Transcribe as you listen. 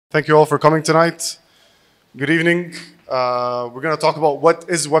Thank you all for coming tonight. Good evening. We're going to talk about what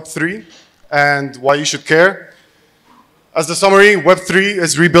is Web3 and why you should care. As the summary, Web3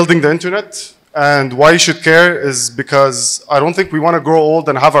 is rebuilding the internet, and why you should care is because I don't think we want to grow old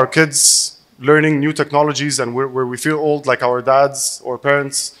and have our kids learning new technologies and where we feel old like our dads or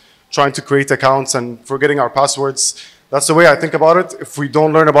parents trying to create accounts and forgetting our passwords. That's the way I think about it. If we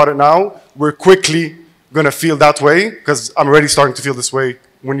don't learn about it now, we're quickly going to feel that way, because I'm already starting to feel this way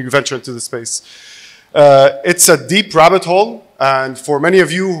when you venture into the space. It's a deep rabbit hole, and for many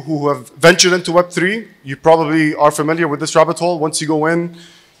of you who have ventured into Web3, you probably are familiar with this rabbit hole. Once you go in,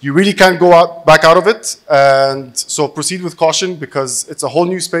 you really can't go back out of it, and so proceed with caution, because it's a whole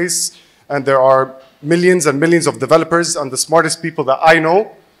new space, and there are millions and millions of developers and the smartest people that I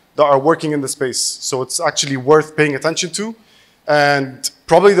know that are working in the space. So it's actually worth paying attention to, and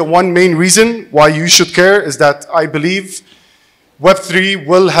probably the one main reason why you should care is that I believe Web3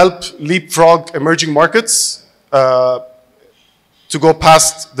 will help leapfrog emerging markets to go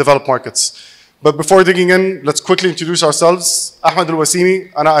past developed markets. But before digging in, let's quickly introduce ourselves. Ahmed El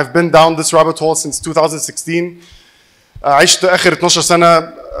Wassimy, and I've been down this rabbit hole since 2016. عشت آخر 12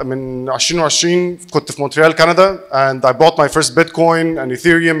 سنة من 2020 كنت في مونتريال كندا, and I bought my first Bitcoin and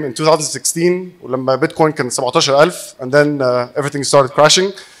Ethereum in 2016 ولما Bitcoin كان 17,000, and then everything started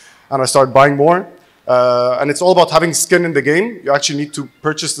crashing and I started buying more. And it's all about having skin in the game. You actually need to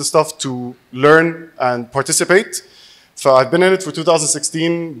purchase the stuff to learn and participate. So I've been in it for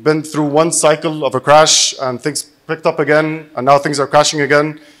 2016, been through one cycle of a crash, and things picked up again, and now things are crashing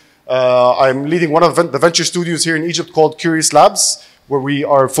again. I'm leading one of the venture studios here in Egypt called Qurious Labs, where we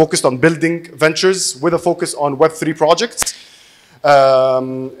are focused on building ventures with a focus on Web3 projects.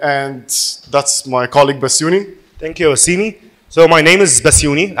 And that's my colleague Bassiouni. Thank you, Wassimy. So my name is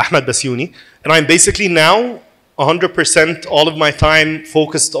Bassiouni, Ahmed Bassiouni, and I'm basically now 100% all of my time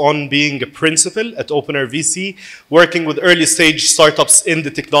focused on being a principal at Opener VC, working with early stage startups in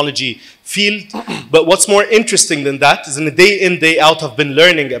the technology field. But what's more interesting than that is in the day in, day out, I've been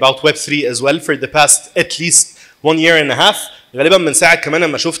learning about Web3 as well for the past at least 1.5 years. غالبا من ساعة كمان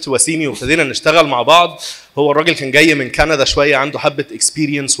لما شفت وسيمي وابتدينا نشتغل مع بعض. هو الراجل كان جاي من كندا شوية, عنده حبة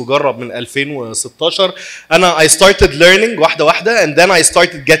experience وجرب من 2016. I started learning واحدة واحدة, and then I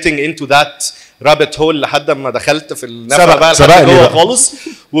started getting into that rabbit hole لحد ما دخلت في النفق بقى لحد جوه خالص,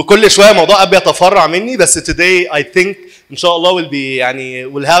 وكل شوية موضوع بيتفرع مني. بس today I think إن شاء الله will be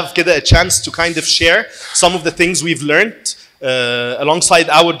يعني we'll have كده a chance to kind of share some of the things we've learned alongside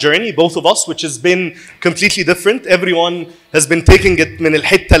our journey, both of us, which has been completely different. Everyone has been taking it من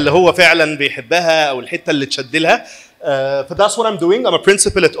الحتة اللي هو فعلا بيحبها أو الحتة اللي تشد لها. But that's what I'm doing. I'm a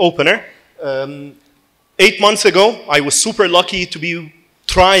principal at Opener. 8 months ago, I was super lucky to be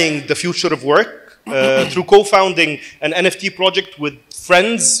trying the future of work through co-founding an NFT project with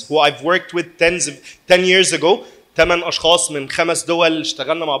friends who I've worked with 10 years ago. 8 أشخاص من 5 دول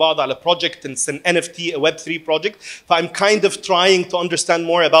اشتغلنا مع بعض على project, and it's an NFT, a Web3 project. I'm kind of trying to understand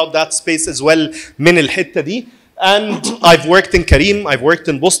more about that space as well من الحتة دي. And I've worked in Karim, I've worked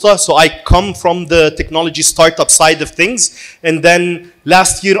in Busta, so I come from the technology startup side of things. And then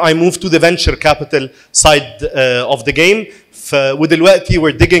last year I moved to the venture capital side of the game. ودلوقتي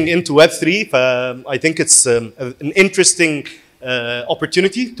we're digging into Web3. I think it's an interesting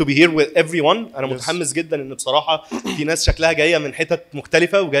opportunity to be here with everyone. أنا متحمس جدا إن بصراحة في ناس شكلها جاية من حتت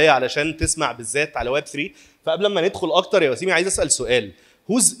مختلفة وجاية علشان تسمع بالذات على Web3. فقبل ما ندخل أكتر يا وسيمي عايز أسأل سؤال.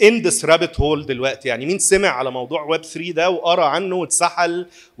 Who's in this rabbit hole دلوقتي؟ يعني مين سمع على موضوع Web3 ده وقرأ عنه واتسحل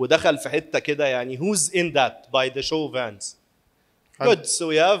ودخل في حتة كده يعني who's in that by the show of hands؟ Good. So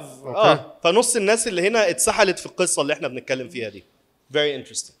we have فنص الناس اللي هنا اتسحلت في القصة اللي احنا بنتكلم فيها دي. Very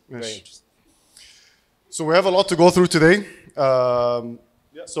interesting. Very interesting. So we have a lot to go through today.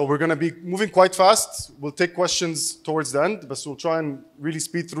 So we're going to be moving quite fast. We'll take questions towards the end, but we'll try and really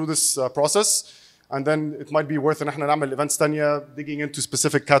speed through this process. And then it might be worth ان احنا نعمل events تانية digging into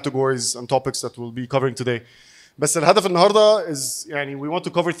specific categories and topics that we'll be covering today. بس الهدف النهارده is يعني we want to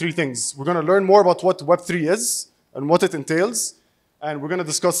cover 3 things. We're going to learn more about what Web3 is and what it entails. And we're going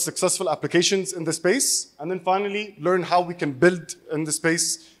to discuss successful applications in the space. And then finally, learn how we can build in the space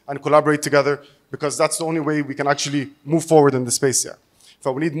and collaborate together, because that's the only way we can actually move forward in the space. Yeah. So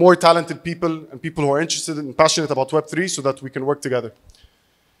we need more talented people and people who are interested and passionate about Web3 so that we can work together.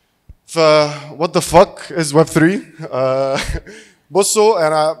 So what the fuck is Web3? بصوا,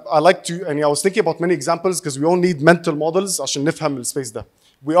 and I like to, and I was thinking about many examples because we all need mental models عشان نفهم السبيس ده.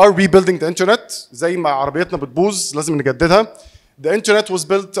 We are rebuilding the internet. زي ما عربيتنا بتبوظ لازم نجددها. The internet was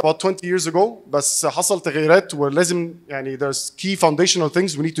built about 20 years ago, بس حصل تغييرات ولازم يعني there's key foundational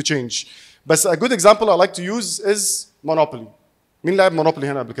things we need to change. But a good example I like to use is monopoly. مين لعب مونوبولي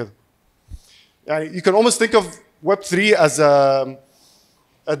هنا قبل كده؟ يعني you can almost think of Web3 as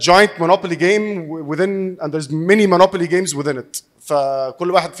a giant monopoly game within, and there's many monopoly games within it.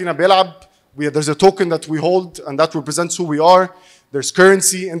 فكل واحد فينا بيلعب. There's a token that we hold, and that represents who we are. There's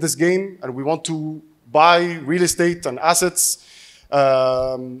currency in this game, and we want to buy real estate and assets.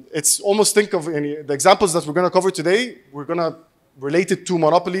 It's almost think of the examples that we're going to cover today. We're going to relate it to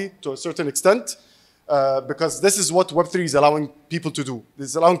monopoly to a certain extent, because this is what Web3 is allowing people to do.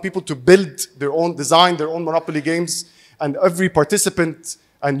 It's allowing people to build their own, design their own monopoly games, and every participant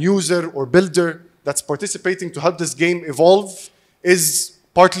and user or builder that's participating to help this game evolve is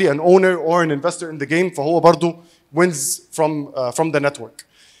partly an owner or an investor in the game. فهو برضو wins from the network.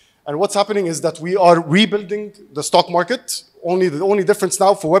 And what's happening is that we are rebuilding the stock market. The only difference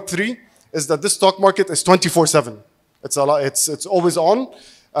now for Web3 is that this stock market is 24/7. It's always on,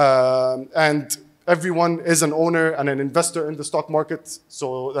 and everyone is an owner and an investor in the stock market.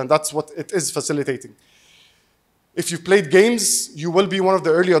 And that's what it is facilitating. If you've played games, you will be one of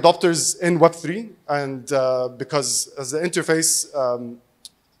the early adopters in Web3, and because as the interface,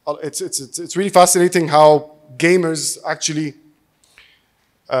 it's really fascinating how gamers actually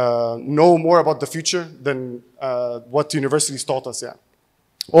know more about the future than what universities taught us. Yeah,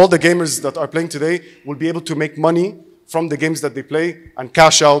 all the gamers that are playing today will be able to make money from the games that they play and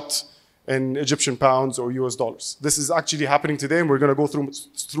cash out in Egyptian pounds or US dollars. This is actually happening today, and we're going to go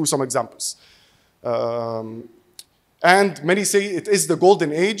through some examples. And many say it is the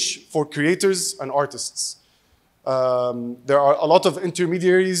golden age for creators and artists. There are a lot of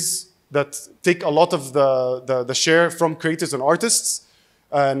intermediaries that take a lot of the share from creators and artists.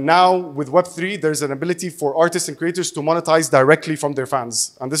 Now with Web3, there's an ability for artists and creators to monetize directly from their fans.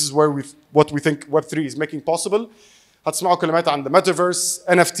 And this is where what we think Web3 is making possible. هتسمعوا كلمات عن the Metaverse,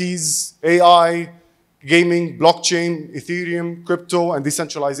 NFTs, AI, gaming, blockchain, Ethereum, crypto, and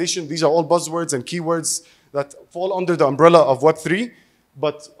decentralization. These are all buzzwords and keywords that fall under the umbrella of Web3.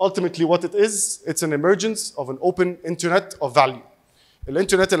 But ultimately what it is, it's an emergence of an open internet of value.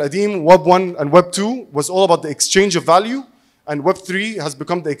 الانترنت القديم, Web 1 and Web 2, was all about the exchange of value, and Web 3 has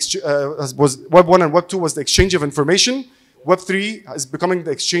become Web 1 and Web 2 was the exchange of information. Web 3 is becoming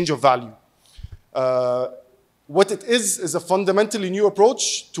the exchange of value. What it is a fundamentally new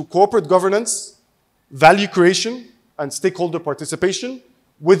approach to corporate governance, value creation, and stakeholder participation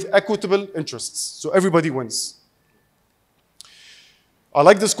with equitable interests. So everybody wins. I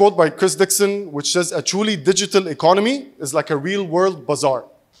like this quote by Chris Dixon, which says, a truly digital economy is like a real world bazaar,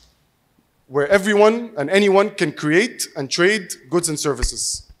 where everyone and anyone can create and trade goods and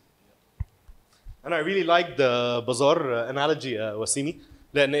services. And I really like the bazaar analogy, Wassimy.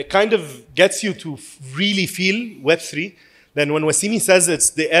 Then it kind of gets you to really feel Web3. Then when Wassimy says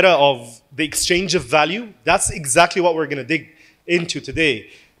it's the era of the exchange of value, that's exactly what we're going to dig into today.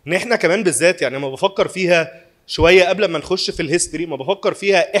 ان احنا كمان بالذات يعني ما بفكر فيها شويه قبل ما نخش في الهيستوري، ما بفكر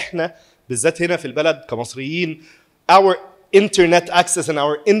فيها احنا بالذات هنا في البلد كمصريين our internet access and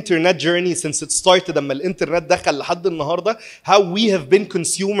our internet journey since it started لما الانترنت دخل لحد النهارده, how we have been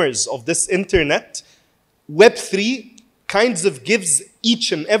consumers of this internet. Web3 kinds of gives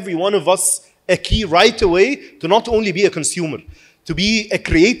each and every one of us a key right away to not only be a consumer, to be a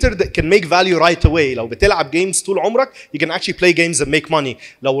creator that can make value right away. لو بتلعب games طول عمرك, you can actually play games and make money.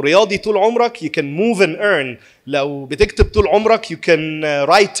 لو رياضي طول عمرك, you can move and earn. لو بتكتب طول عمرك, you can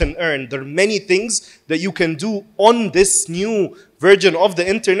write and earn. There are many things that you can do on this new version of the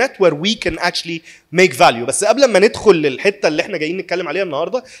internet where we can actually make value. بس قبل ما ندخل للحتة اللي احنا جايين نتكلم عليها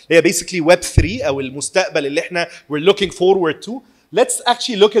النهارده, هي basically Web3 أو المستقبل اللي احنا we're looking forward to. Let's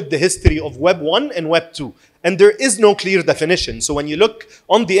actually look at the history of Web 1 and Web 2. And there is no clear definition. So when you look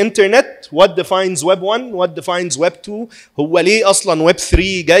on the internet, what defines Web 1, what defines Web 2, هو ليه أصلاً Web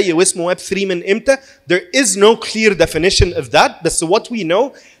 3 جاي واسمه Web 3 من إمتى? There is no clear definition of that. But so what we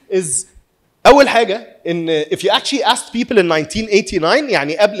know is أول حاجة إن if you actually asked people in 1989,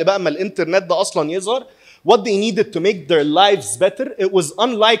 يعني قبل بقى ما الإنترنت ده أصلاً يظهر, what they needed to make their lives better, it was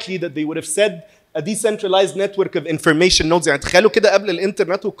unlikely that they would have said a decentralized network of information nodes. يعني تخيلوا كده قبل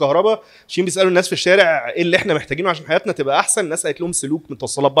الانترنت والكهرباء شين بيسالوا الناس في الشارع ايه اللي احنا محتاجينه عشان حياتنا تبقى احسن, الناس قالت لهم سلوك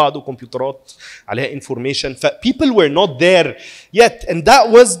متصله ببعض وكمبيوترات عليها information. ف people were not there yet, and that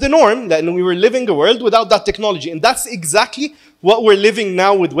was the norm لان we were living a world without that technology, and that's exactly what we're living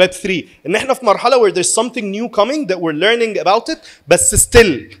now with Web3. ان احنا في مرحله where there's something new coming that we're learning about it, بس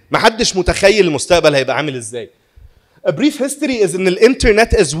still ما حدش متخيل المستقبل هيبقى عامل ازاي. A brief history is ان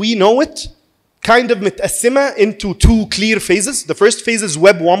الانترنت as we know it kind of متقسمة into two clear phases. The first phase is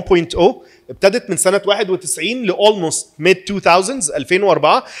Web 1.0. ابتدت من سنة 91 ل almost mid 2000s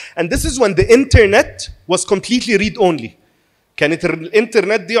 2004, and this is when the internet was completely read only. كانت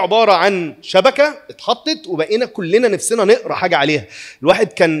الانترنت دي عباره عن شبكه اتحطت وبقينا كلنا نفسنا نقرا حاجه عليها. الواحد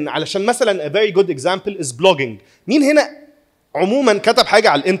كان علشان مثلا a very good example is blogging. مين هنا عموما كتب حاجه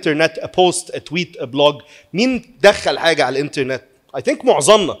على الانترنت؟ a post, a tweet, a blog. مين دخل حاجه على الانترنت؟ I think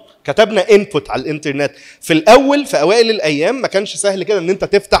معظمنا كتبنا input على الانترنت. في الاول في اوائل الايام ما كانش سهل كده ان انت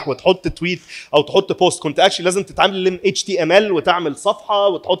تفتح وتحط تويت او تحط بوست، كنت اكشلي لازم تتعامل HTML وتعمل صفحه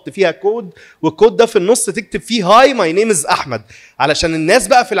وتحط فيها كود، والكود ده في النص تكتب فيه هاي ماي نيم از احمد، علشان الناس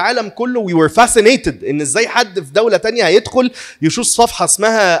بقى في العالم كله we were fascinated ان ازاي حد في دوله ثانيه هيدخل يشوف صفحه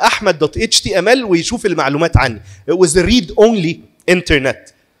اسمها ahmed.html ويشوف المعلومات عني. It was a read only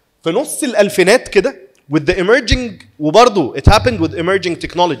internet. في نص الالفينات كده with the emerging، وبرضه it happened with emerging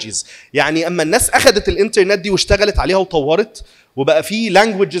technologies. يعني اما الناس اخذت الانترنت دي واشتغلت عليها وطورت، وبقى في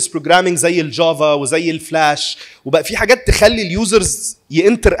languages programming زي الجافا وزي الفلاش، وبقى في حاجات تخلي اليوزرز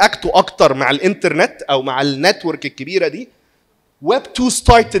ينتراكتوا اكتر مع الانترنت او مع النتورك الكبيره دي. Web2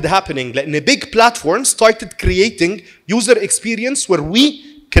 started happening لان big platforms started creating user experience where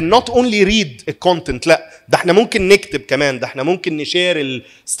we can not only read a content، لا ده احنا ممكن نكتب كمان، ده احنا ممكن نشير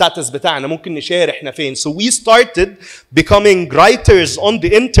الستاتس بتاعنا، ممكن نشير احنا فين. So we started becoming writers on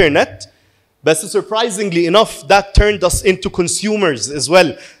the internet. بس surprisingly enough that turned us into consumers as well.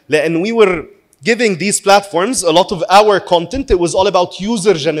 لأن we were giving these platforms a lot of our content. It was all about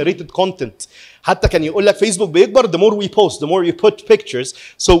user generated content. حتى كان يقول لك فيسبوك بيكبر the more we post, the more you put pictures.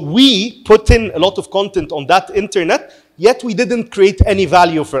 So we put in a lot of content on that internet, yet we didn't create any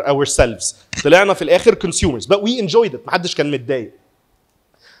value for ourselves. طلعنا في الآخر consumers, but we enjoyed it. محدش كان متضايق.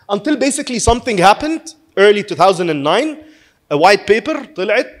 Until basically something happened early 2009. A white paper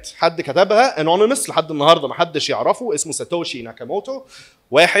طلعت، حد كتبها anonymous لحد النهارده ما حدش يعرفه، اسمه ساتوشي ناكاموتو.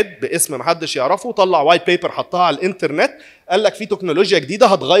 واحد باسم ما حدش يعرفه طلع وايت بيبر حطها على الانترنت، قال لك في تكنولوجيا جديده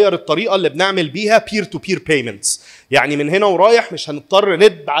هتغير الطريقه اللي بنعمل بيها بير تو بير بيمنتس. يعني من هنا ورايح مش هنضطر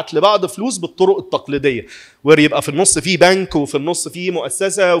نبعت لبعض فلوس بالطرق التقليديه، ويبقى في النص في بنك وفي النص في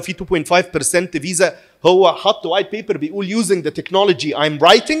مؤسسه وفي 2.5% فيزا. هو حط وايت بيبر بيقول using the technology I'm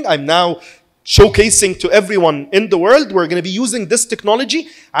writing, I'm now showcasing to everyone in the world, we're going to be using this technology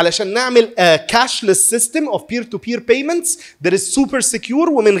علشان نعمل a cashless system of peer-to-peer payments that is super secure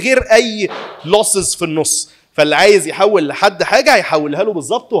ومن غير أي losses في النص. فاللي عايز يحول لحد حاجة هيحولها له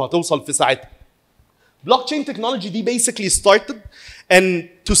بالظبط وهتوصل في ساعتها. Blockchain technology دي basically started, and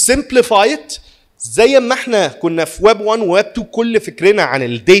to simplify it زي ما احنا كنا في ويب 1 وويب 2 كل فكرنا عن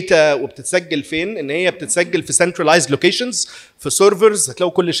الداتا وبتتسجل فين، ان هي بتتسجل في centralized locations في سيرفرز.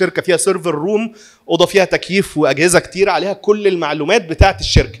 هتلاقوا كل شركه فيها سيرفر روم، اوضه فيها تكييف واجهزه كتير عليها كل المعلومات بتاعه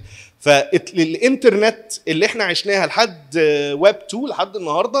الشركه. فالانترنت اللي احنا عشناها لحد ويب 2 لحد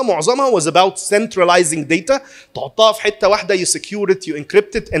النهارده معظمها was about centralizing data. تحطها في حته واحده، you secure it, you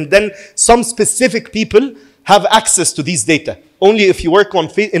encrypt it, and then some specific people have access to these data. Only if you work on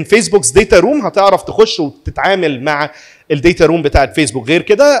in Facebook's data room هتعرف تخش وتتعامل مع الداتا روم بتاعت فيسبوك. غير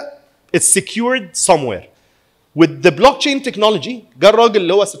كده it's secured somewhere. With the blockchain technology جه الراجل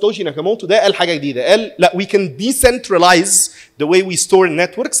اللي هو ساتوشي ناكاموتو ده قال حاجه جديده، قال لا we can decentralize the way we store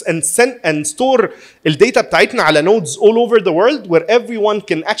networks and store الداتا بتاعتنا على nodes all over the world where everyone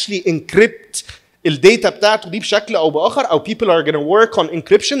can actually encrypt الداتا بتاعته دي بشكل او باخر، او people are going to work on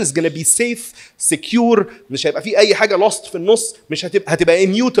encryption is going to be safe secure. مش هيبقى في اي حاجه lost في النص، مش هتبقى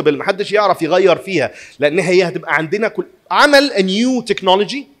immutable، محدش يعرف يغير فيها، لان هي هتبقى عندنا كل عمل a new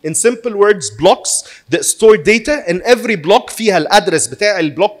technology in simple words blocks that store data, and every block فيها الادرس بتاع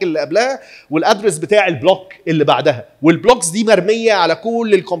البلوك اللي قبلها والادرس بتاع البلوك اللي بعدها، والبلوكس دي مرميه على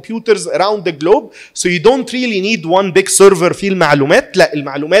كل الكمبيوترز around the globe. So you don't really need one big server فيه المعلومات، لا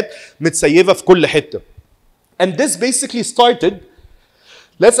المعلومات متسيفه في كل حته. And this basically started.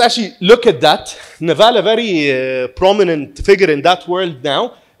 Let's actually look at that. Naval, a very prominent figure in that world now,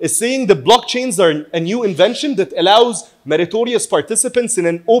 is saying the blockchains are a new invention that allows meritorious participants in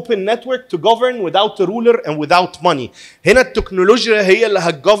an open network to govern without a ruler and without money. هنا التكنولوجيا هي اللي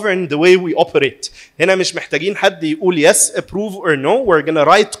هتgovern the way we operate. هنا مش محتاجين حد يقول yes, approve or no. We're gonna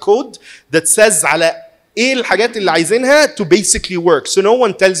write code that says على ايه الحاجات اللي عايزينها to basically work. So no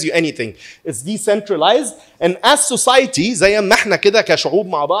one tells you anything. It's decentralized, and as society زي ما احنا كده كشعوب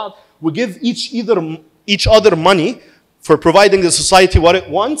مع بعض we give each other money for providing the society what it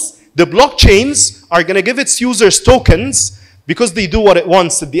wants. The blockchains are going to give its users tokens because they do what it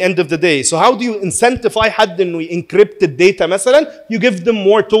wants at the end of the day. So how do you incentivize حد انه encrypt data مثلا? You give them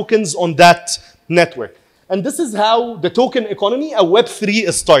more tokens on that network. And this is how the token economy, a Web3,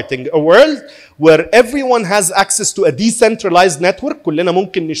 is starting. A world where everyone has access to a decentralized network. كلنا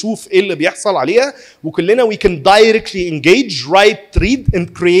ممكن نشوف ايه اللي بيحصل عليها، وكلنا we can directly engage, write, read,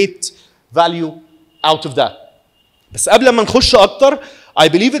 and create value out of that. بس قبل ما نخش اكتر I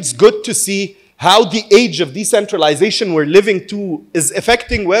believe it's good to see how the age of decentralization we're living to is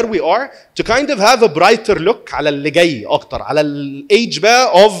affecting where we are to kind of have a brighter look على اللي جاي اكتر على ال age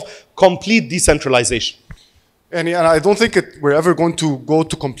بقى of complete decentralization. And I don't think we're ever going to go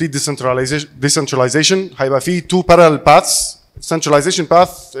to complete decentralization. هيبقى في two parallel paths. Centralization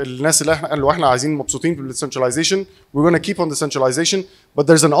path, الناس اللي احنا عايزين مبسوطين بال decentralization, we're going to keep on decentralization, but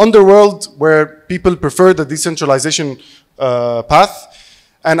there's an underworld where people prefer the decentralization path.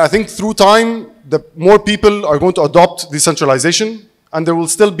 And I think through time, the more people are going to adopt decentralization, and there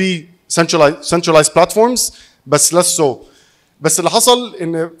will still be centralized platforms, but less so. بس اللي حصل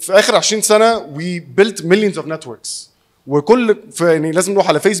ان في اخر 20 سنه we built millions of networks. وكل يعني لازم نروح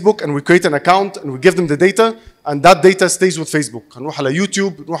على فيسبوك and we create an account and we give them the data and that data stays with Facebook. هنروح على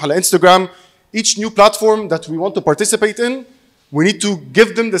يوتيوب، نروح على انستغرام. Each new platform that we want to participate in, we need to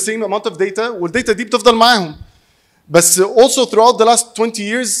give them the same amount of data والداتا دي بتفضل معاهم. بس also throughout the last 20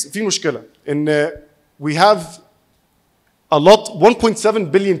 years في مشكلة إن we have a lot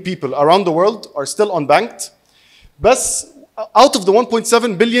 1.7 billion people around the world are still unbanked. بس out of the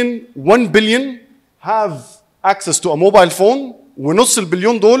 1.7 billion, 1 billion have access to a mobile phone ونص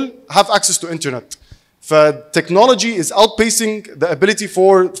البليون دول have access to internet. Technology is outpacing the ability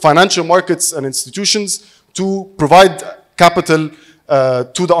for financial markets and institutions to provide capital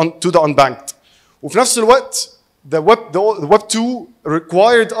to the unbanked. وفي نفس الوقت the Web 2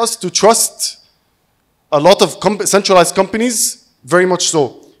 required us to trust a lot of centralized companies, very much so.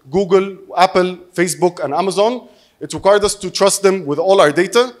 Google, Apple, Facebook, and Amazon. It required us to trust them with all our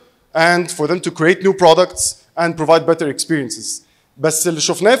data and for them to create new products and provide better experiences. بس اللي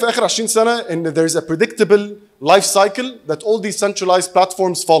شفناه في آخر 20 سنة إن there is a predictable life cycle that all these centralized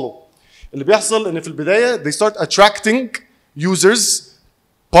platforms follow. اللي بيحصل إن في البداية they start attracting users,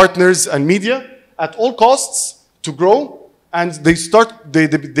 partners, and media at all costs to grow, and they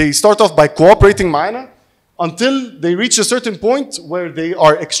start off by cooperating معانا until they reach a certain point where they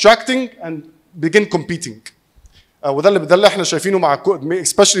are extracting and begin competing. وده اللي احنا شايفينه مع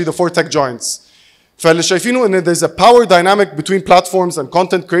especially the 4 tech giants. فاللي شايفينه ان there's a power dynamic between platforms and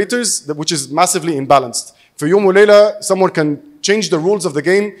content creators which is massively imbalanced. في يوم وليلة someone can change the rules of the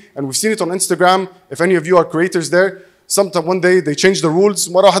game, and we've seen it on Instagram. If any of you are creators there, sometime one day they change the rules,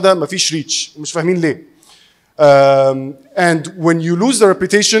 مرة واحدة مفيش reach، مش فاهمين ليه. And when you lose the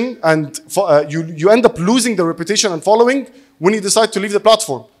reputation and you end up losing the reputation and following when you decide to leave the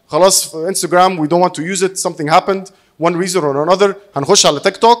platform. خلاص Instagram we don't want to use it, something happened, one reason or another. هنخش على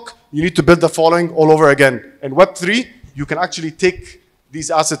TikTok, you need to build the following all over again. In Web3 you can actually take these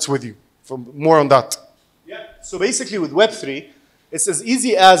assets with you. For more on that. Yeah. So basically with Web3 it's as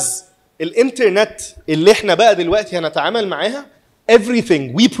easy as الانترنت اللي احنا بقى دلوقتي هنتعامل معاها.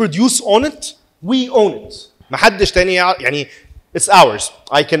 Everything we produce on it, we own it. محدش تاني يعني it's ours.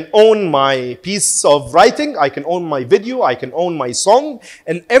 I can own my piece of writing, I can own my video, I can own my song,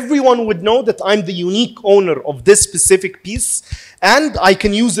 and everyone would know that I'm the unique owner of this specific piece, and I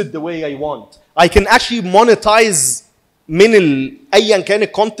can use it the way I want. I can actually monetize من أيا كان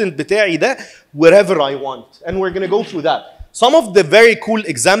الcontent بتاعي ده wherever I want, and we're gonna go through that. Some of the very cool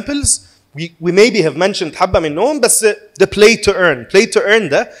examples we maybe have mentioned حبة منهم, بس the play to earn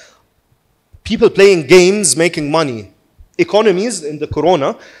ده people playing games making money. Economies in the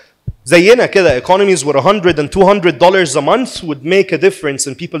corona زينا كده, economies where $100 and $200 a month would make a difference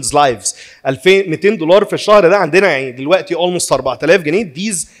in people's lives. $200 في الشهر ده عندنا يعني دلوقتي almost 4000 جنيه.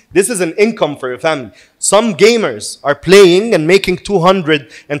 This is an income for a family. Some gamers are playing and making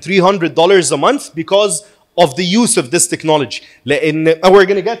 $200 and $300 a month because of the use of this technology. لأن we're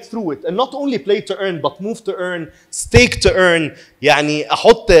going to get through it, and not only play to earn but move to earn, stake to earn. يعني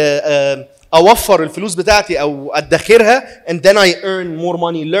أحط أوفر الفلوس بتاعتي أو أدخرها, and then I earn more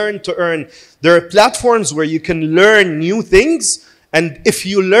money, learn to earn. There are platforms where you can learn new things, and if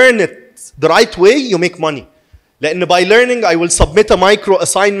you learn it the right way you make money. لأن by learning I will submit a micro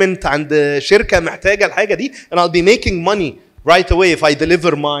assignment عند شركة محتاجة الحاجة دي, and I'll be making money right away if I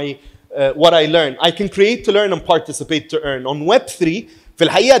deliver my what I learn. I can create to learn and participate to earn. On Web3 في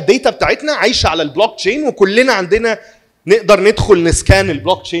الحقيقة الداتا بتاعتنا عايشة على البلوك تشين, وكلنا عندنا نقدر ندخل نسكان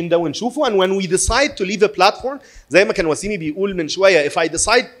البلوك تشين ده ونشوفه. And when we decide to leave a platform, زي ما كان وسيمي بيقول من شوية, if I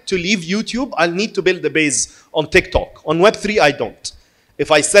decide to leave YouTube, I'll need to build a base on TikTok. On Web3 I don't.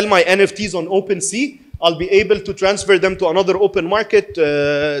 If I sell my NFTs on OpenSea, I'll be able to transfer them to another open market,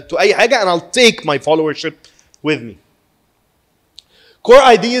 to أي حاجة, and I'll take my followership with me. Core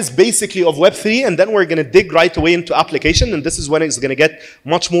ideas basically of Web3, and then we're going to dig right away into application, and this is when it's going to get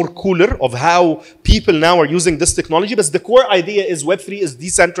much more cooler of how people now are using this technology. But the core idea is Web3 is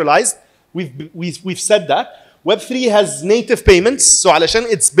decentralized. We've said that. Web3 has native payments, so علشان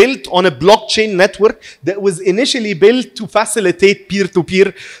it's built on a blockchain network that was initially built to facilitate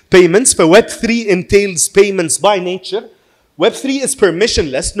peer-to-peer payments. For Web3 entails payments by nature. Web3 is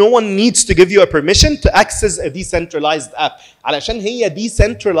permissionless. No one needs to give you a permission to access a decentralized app. علشان هي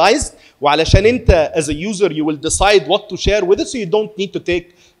decentralized وعلشان انت as a user you will decide what to share with it, so you don't need to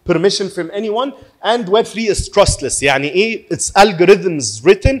take permission from anyone. And Web3 is trustless. يعني ايه? It's algorithms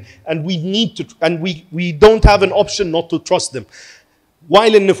written and we don't have an option not to trust them.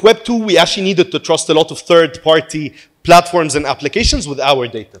 While in Web2 we actually needed to trust a lot of third-party platforms and applications with our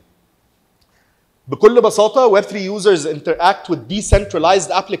data. بكل بساطة Web3 users interact with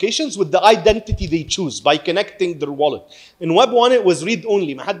decentralized applications with the identity they choose by connecting their wallet. In Web1 it was read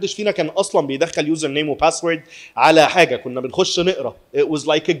only. ما حدش فينا كان أصلا بيدخل user name و password على حاجة. كنا بنخش نقرأ. It was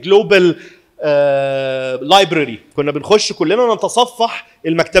like a global library. كنا بنخش كلنا نتصفح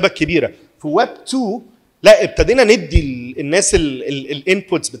المكتبة الكبيرة. في Web2 لا ابتدينا ندي الناس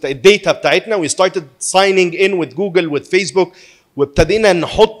الانبوتس بتاع الداتا بتاعتنا. We started signing in with Google, with Facebook. وابتدينا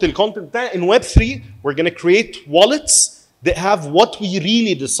نحط الكونتنت بتاعنا. In Web3 we're going to create wallets that have what we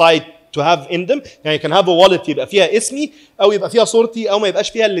really decide to have in them. يعني you can have a wallet يبقى فيها اسمي او يبقى فيها صورتي او ما يبقاش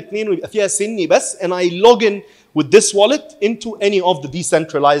فيها الاثنين ويبقى فيها سني بس, and I log in with this wallet into any of the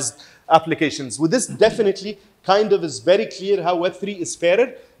decentralized applications. With this definitely kind of is very clear how Web3 is fairer.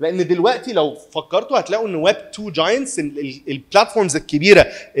 لان دلوقتي لو فكرتوا هتلاقوا ان Web2 giants البلاتفورمز الكبيره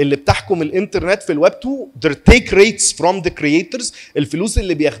اللي بتحكم الانترنت في الويب 2 they take rates from the creators. الفلوس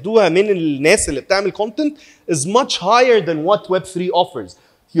اللي بياخدوها من الناس اللي بتعمل content is much higher than what Web3 offers.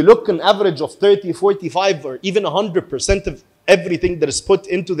 If you look an average of 30, 45 or even 100% of everything that is put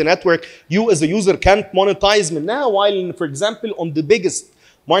into the network you as a user can't monetize منها, while for example on the biggest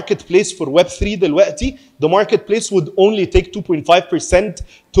marketplace for Web3 دلوقتي the marketplace would only take 2.5%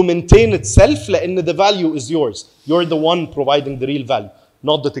 to maintain itself لأن the value is yours. You're the one providing the real value,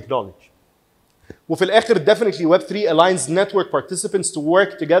 not the technology. وفي الآخر definitely Web3 aligns network participants to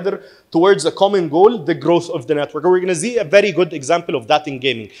work together towards a common goal, the growth of the network. We're going to see a very good example of that in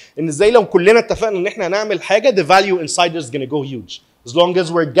gaming. إن إزاي لو كلنا اتفقنا إن إحنا هنعمل حاجة the value inside is going to go huge as long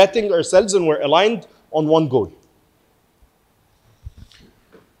as we're getting ourselves and we're aligned on one goal.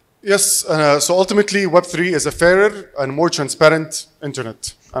 Yes, so ultimately Web3 is a fairer and more transparent internet.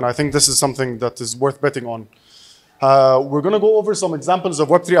 And I think this is something that is worth betting on. We're going to go over some examples of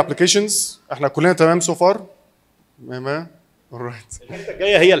Web3 applications. احنا كلنا تمام so far؟ تمام؟ alright. الحتة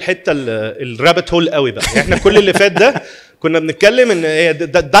الجاية هي الحتة الرابت هول قوي بقى. احنا كل اللي فات ده كنا بنتكلم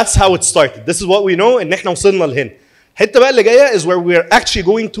ان that's how it started. This is what we know ان احنا وصلنا لهنا. الحتة بقى اللي جاية is where we're actually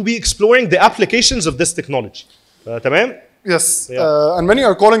going to be exploring the applications of this technology. تمام؟ Yes, and many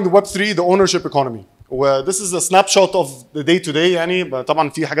are calling the Web3 the ownership economy. This is a snapshot of the day to day. يعني طبعا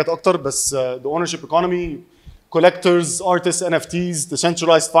في حاجات أكتر بس the ownership economy, collectors, artists, NFTs,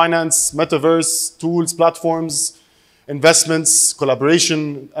 decentralized finance, metaverse, tools, platforms, investments,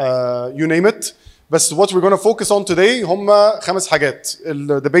 collaboration, you name it. But what we're going to focus on today هم 5 حاجات.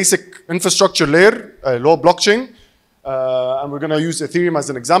 The basic infrastructure layer اللي هو blockchain, and we're going to use Ethereum as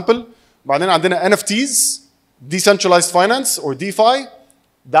an example. بعدين عندنا NFTs, decentralized finance or DeFi,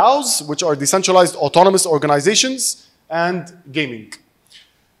 DAOs, which are decentralized autonomous organizations, and gaming.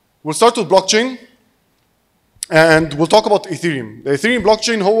 We'll start with blockchain, and we'll talk about Ethereum. The Ethereum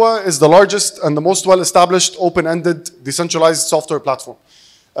blockchain is the largest and the most well-established open-ended decentralized software platform.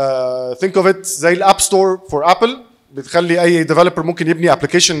 Think of it زي الاب ستور for Apple. بتخلي أي developer ممكن يبني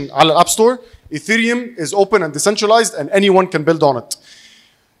application على الاب ستور. Ethereum is open and decentralized and anyone can build on it.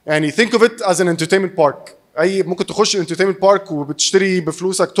 يعني think of it as an entertainment park. اي ممكن تخش انترتينمنت بارك وبتشتري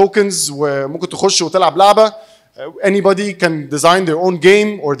بفلوسك توكنز وممكن تخش وتلعب لعبه. Anybody can design their own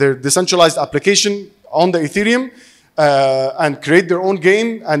game or their decentralized application on the Ethereum and create their own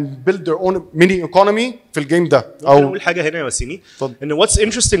game and build their own mini economy في الجيم ده. أو أقول حاجة هنا يا وسيمي. إن what's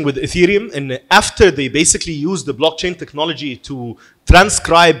interesting with Ethereum إن after they basically use the blockchain technology to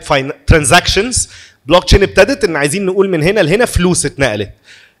transcribe transactions, blockchain ابتدت إن عايزين نقول من هنا لهنا فلوس اتنقلت.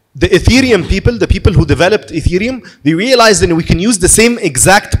 The Ethereum people, the people who developed Ethereum, they realized that we can use the same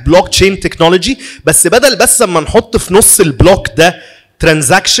exact blockchain technology بس بدل بس لما نحط في نص البلوك ده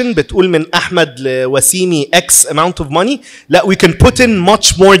transaction بتقول من أحمد لوسيمي X amount of money, لا we can put in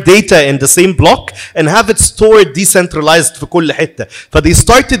much more data in the same block and have it stored decentralized في كل حتة. ف they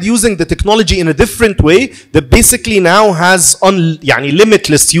started using the technology in a different way that basically now has يعني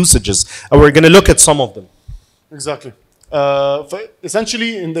limitless usages, and we're going to look at some of them. Exactly.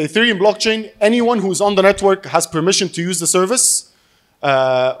 Essentially, in the Ethereum blockchain, anyone who's on the network has permission to use the service,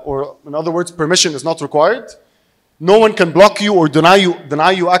 or in other words, permission is not required. No one can block you or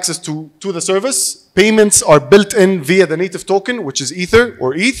deny you access to the service. Payments are built in via the native token, which is Ether or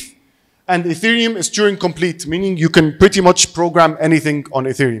ETH. And Ethereum is Turing complete, meaning you can pretty much program anything on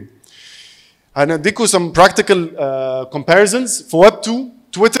Ethereum. And I'll some practical comparisons. For Web2,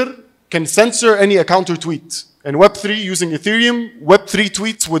 Twitter can censor any account or tweet. In Web3, using Ethereum, Web3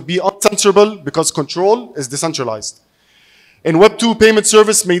 tweets would be uncensorable because control is decentralized. In Web2, payment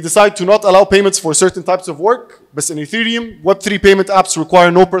service may decide to not allow payments for certain types of work, but in Ethereum, Web3 payment apps require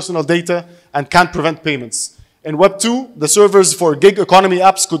no personal data and can't prevent payments. In Web2, the servers for gig economy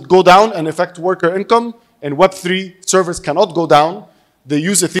apps could go down and affect worker income. In Web3, servers cannot go down. They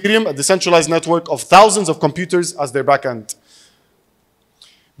use Ethereum, a decentralized network of thousands of computers, as their backend.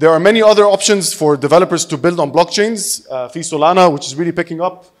 There are many other options for developers to build on blockchains. في Solana, which is really picking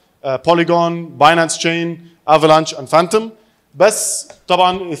up, Polygon, Binance Chain, Avalanche, and Phantom. But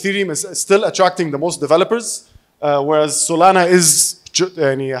طبعا Ethereum is still attracting the most developers, whereas Solana has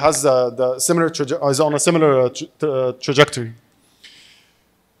is on a similar trajectory.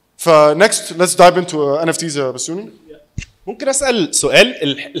 Next, let's dive into NFTs, Bassiouni. ممكن اسال سؤال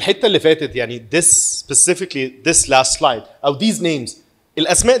الحته اللي فاتت يعني this specifically this last slide او these names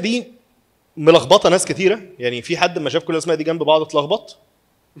الاسماء دي ملخبطه ناس كتيره يعني في حد ما شاف كل الاسماء دي جنب بعض اتلخبط؟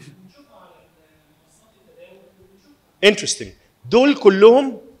 interesting دول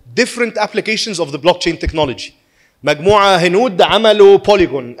كلهم different applications of the blockchain technology. مجموعه هنود عملوا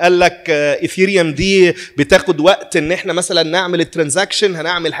بوليجون قال لك ايثيريوم دي بتاخد وقت ان احنا مثلا نعمل الترانزاكشن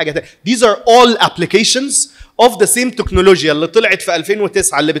هنعمل حاجه تانية. These are all applications of the same تكنولوجيا اللي طلعت في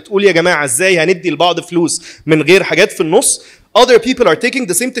 2009 اللي بتقول يا جماعه ازاي هندي لبعض فلوس من غير حاجات في النص. Other people are taking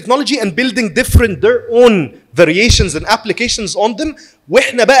the same technology and building different their own variations and applications on them.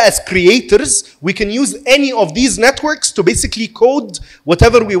 واحنا بقى as creators we can use any of these networks to basically code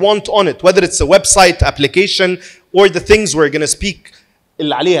whatever we want on it, whether it's a website application or the things we're going to speak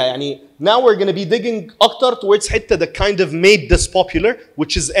اللي عليها. يعني now we're going to be digging اكتر towards حته that kind of made this popular,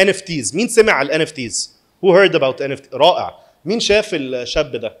 which is NFTs. مين سمع على NFTs? Who heard about NFT? رائع. مين شاف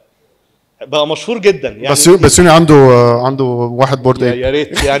الشاب ده؟ بقى مشهور جدا يعني. بسيوني عنده واحد بورد يا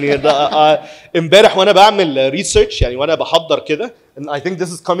ريت يعني ده امبارح وانا بعمل ريسيرش يعني وانا بحضر كده and I think this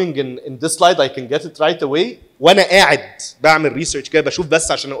is coming in this slide I can get it right away وانا قاعد بعمل ريسيرش كده بشوف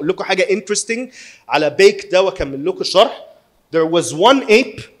بس عشان اقول لكم حاجه interesting على بيك ده واكمل لكم الشرح. There was one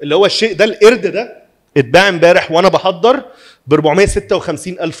ape اللي هو الشيء ده القرد ده اتباع امبارح وانا بحضر ب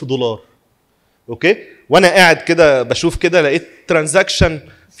 $456,000. اوكي وانا قاعد كده بشوف كده لقيت ترانزاكشن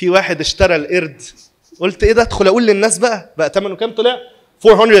في واحد اشترى القرد قلت ايه ده ادخل اقول للناس بقى ثمنه كام طلع $456,000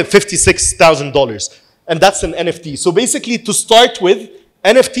 and that's an NFT. So basically to start with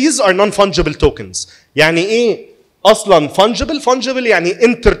NFTs are non-fungible tokens. يعني ايه اصلا fungible يعني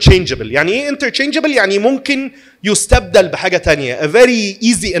interchangeable. يعني ايه interchangeable؟ يعني ممكن يستبدل بحاجه تانية. A very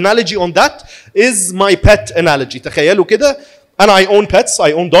easy analogy on that is my pet analogy. تخيلوا كده انا I own pets,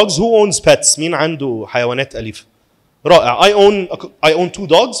 I own dogs. Who owns pets؟ مين عنده حيوانات أليفة؟ رائع. I own 2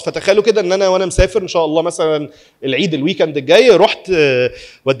 dogs. فتخيلوا كده ان انا وانا مسافر ان شاء الله مثلا العيد الويكند الجاي رحت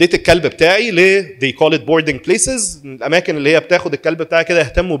وديت الكلب بتاعي they call it boarding places, الاماكن اللي هي بتاخد الكلب بتاعي كده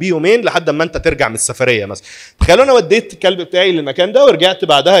يهتموا بيه يومين لحد ما انت ترجع من السفريه مثلا. تخيلوا انا وديت الكلب بتاعي للمكان ده ورجعت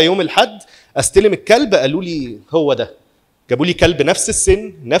بعدها يوم الاحد استلم الكلب قالوا لي هو ده. جابوا لي كلب نفس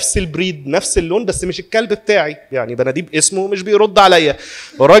السن نفس البريد نفس اللون بس مش الكلب بتاعي يعني بناديه باسمه مش بيرد عليا.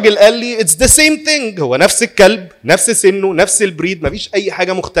 الراجل قال لي it's the same thing هو نفس الكلب نفس سنه نفس البريد مفيش اي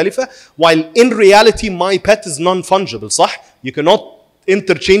حاجه مختلفه while in reality my pet is non-fungible. صح؟ you cannot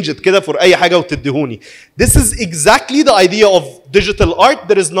interchange it كده for اي حاجه وتديهوني. This is exactly the idea of digital art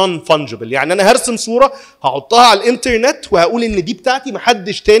that is non-fungible. يعني انا هرسم صوره هحطها على الانترنت وهقول ان دي بتاعتي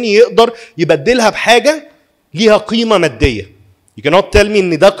محدش تاني يقدر يبدلها بحاجه ليها قيمة مادية. You cannot tell me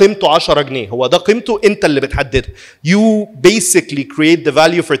ان ده قيمته 10 جنيه. هو ده قيمته انت اللي بتحددها. You basically create the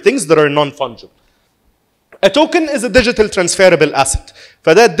value for things that are non-fungible. A token is a digital transferable asset.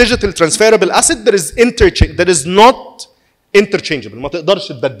 فده digital transferable asset that is not interchangeable. ما تقدرش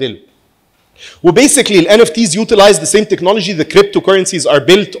تبدله. وباسically ال NFTs utilize the same technology the cryptocurrencies are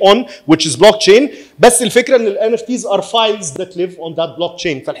built on, which is blockchain. بس الفكرة ان ال NFTs are files that live on that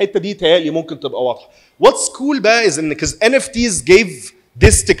blockchain. فالحتة دي تهيألي ممكن تبقى واضحة. What's cool بقى is ان because NFTs gave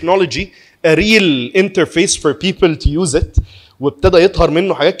this technology a real interface for people to use it وابتدى يظهر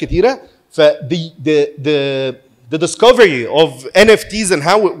منه حاجات كتيرة. ف the discovery of NFTs and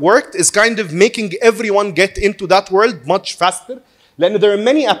how it worked is kind of making everyone get into that world much faster. لأن there are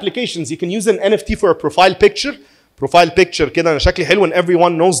many applications. You can use an NFT for a profile picture. Profile picture كده أنا شكلي حلو and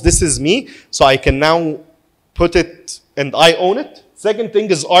everyone knows this is me. So I can now put it and I own it. Second thing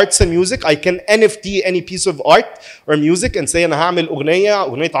is arts and music. I can NFT any piece of art or music and say أنا هعمل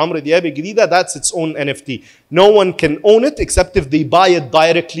أغنية عمرو دياب الجديدة. That's its own NFT. No one can own it except if they buy it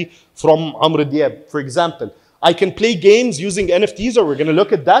directly from عمرو دياب. For example, I can play games using NFTs, or we're going to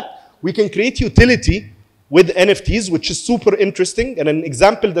look at that. We can create utility with NFTs, which is super interesting. And an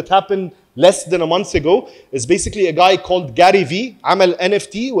example that happened less than a month ago is basically a guy called Gary V عمل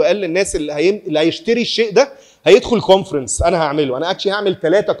NFT وقال للناس اللي هيشتري الشيء ده هيدخل كونفرنس انا هعمله. انا اكشلي هعمل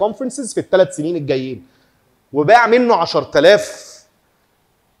 3 كونفرنسز في ال3 سنين الجايين. وباع منه 10000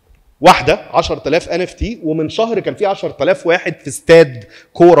 واحده 10000 NFT. ومن شهر كان في 10000 واحد في استاد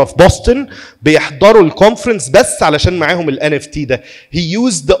كوره في بوسطن بيحضروا الكونفرنس بس علشان معاهم ال NFT ده. He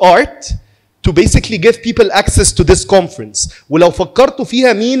used the art to basically give people access to this conference. ولو فكرتوا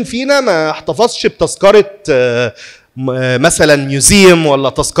فيها مين فينا ما احتفظش بتذكرة مثلا ميوزيوم ولا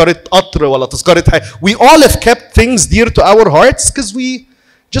تذكرة قطر ولا تذكرة حاجة. We all have kept things dear to our hearts because we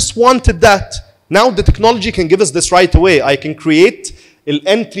just wanted that. Now the technology can give us this right away. I can create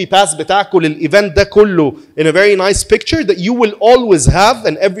الانتري باس بتاعكم للايفنت ده كله in a very nice picture that you will always have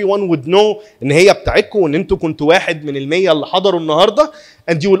and everyone would know ان هي بتاعتكم وان انتوا كنتوا واحد من ال100 اللي حضروا النهارده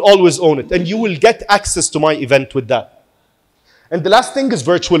and you will always own it and you will get access to my event with that. And the last thing is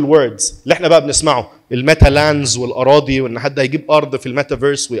virtual worlds اللي احنا بقى بنسمعه الميتا لاندز والاراضي وان حد هيجيب ارض في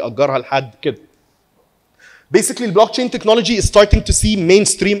الميتافيرس ويأجرها لحد كده. Basically, the blockchain technology is starting to see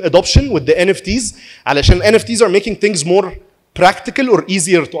mainstream adoption with the NFTs. علشان NFTs are making things more practical or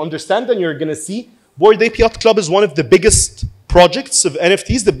easier to understand, and you're going to see Bored Ape Yacht Club is one of the biggest projects of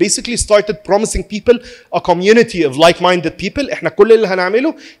NFTs that basically started promising people a community of like-minded people. احنا كل اللي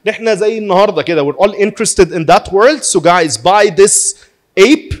هنعمله احنا زي النهارده كده we're all interested in that world. So guys, buy this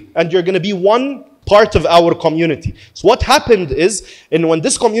ape and you're going to be one part of our community. So what happened is, and when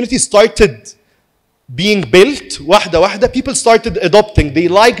this community started being built واحدة واحدة, people started adopting. They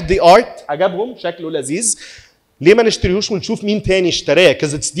liked the art, عجبهم شكله لذيذ. ليه ما نشتريهوش ونشوف مين تاني اشتراه؟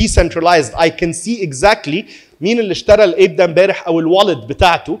 because it's decentralized. I can see exactly مين اللي اشترى الايب ده امبارح او الوالد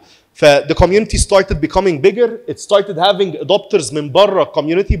بتاعته. the community started becoming bigger. It started having adopters من بره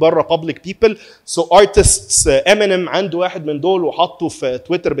community, بره public people. So artists, Eminem عنده واحد من دول وحطه في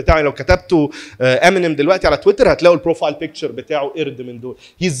تويتر بتاعي. لو كتبتوا Eminem دلوقتي على تويتر هتلاقوا البروفايل بيكتشر بتاعه قرد من دول.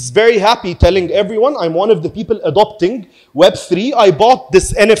 He's very happy telling everyone I'm one of the people adopting Web3. I bought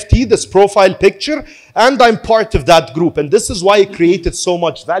this NFT, this profile picture, and I'm part of that group. And this is why it created so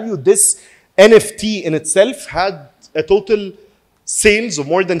much value. This NFT in itself had a total sales of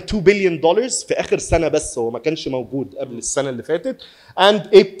more than $2 billion في آخر سنة بس. هو ما كانش موجود قبل السنة اللي فاتت. And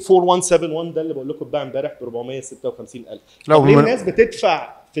Ape 4171 ده اللي بقول لكم اتباع امبارح ب 456,000. الناس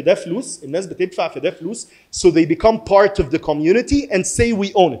بتدفع في ده فلوس. الناس بتدفع في ده فلوس. So they become part of the community and say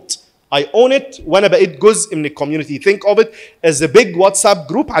we own it. I own it وانا بقيت جزء من الكوميونتي. Think of it as a big WhatsApp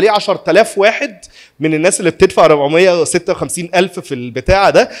group عليه 10,000 واحد من الناس اللي بتدفع 456,000 في البتاع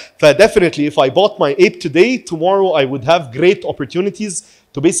ده. Definitely if I bought my ape today, tomorrow I would have great opportunities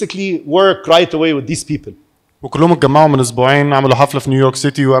to basically work right away with these people. وكلهم اتجمعوا من اسبوعين عملوا حفله في نيويورك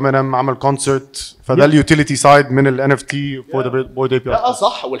سيتي وامينيم عمل كونسرت. فده اليوتيليتي سايد من ال NFT for the Bored Ape. لا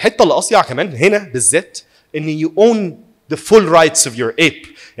صح. والحته اللي اصيع كمان هنا بالذات ان you own the full rights of your ape.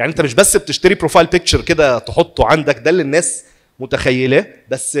 يعني انت مش بس بتشتري بروفايل بيكتشر كده تحطه عندك. ده اللي الناس متخيله.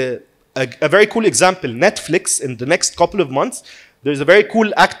 بس a very cool example, Netflix in the next couple of months there's a very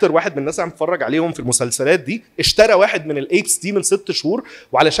cool actor واحد من الناس اللي بتفرج عليهم في المسلسلات دي اشترى واحد من الايبس دي من 6 شهور.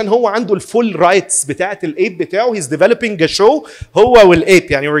 وعلشان هو عنده الفول رايتس بتاعه الايب بتاعه he's developing a show هو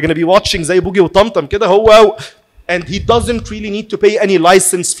والايب. يعني we're gonna be watching زي بوجي وطمطم كده هو and he doesn't really need to pay any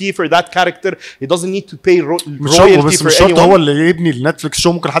license fee for that character. He doesn't need to pay royalty for anyone. هو اللي يبني النتفليكس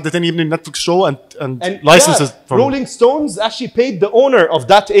شو. ممكن حد تاني يبني النتفليكس شو and licenses from Rolling Stones actually paid the owner of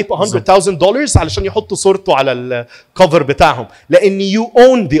that ape $100,000 علشان يحطوا صورته على الكفر بتاعهم. لأن you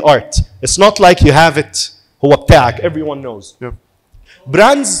own the art. It's not like you have it. هو بتاعك. Everyone knows. Yep.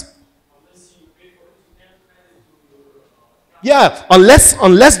 Brands. Yeah,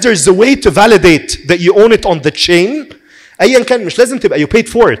 unless there's a way to validate that you own it on the chain. أيا كان مش لازم تبقى you paid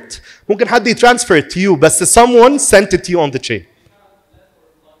for it. ممكن حد transfer it to you بس someone sent it to you on the chain.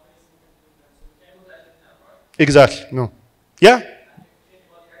 Exactly. No. Yeah.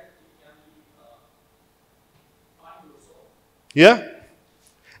 Yeah.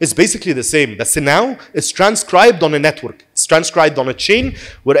 It's basically the same. But now it's transcribed on a network. It's transcribed on a chain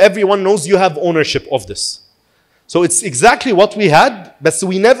where everyone knows you have ownership of this. So it's exactly what we had, but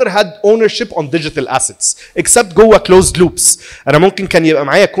we never had ownership on digital assets except جوه closed loops. أنا ممكن كان يبقى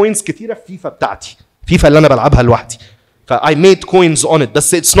معايا coins كتيرة في فيفا بتاعتي. فيفا اللي أنا بلعبها لوحدي. I made coins on it.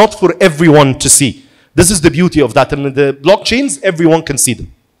 But it's not for everyone to see. This is the beauty of that. And the blockchains, everyone can see them.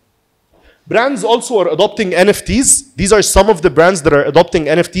 Brands also are adopting NFTs. These are some of the brands that are adopting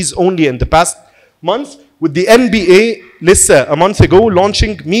NFTs only in the past month. With the NBA لسه a month ago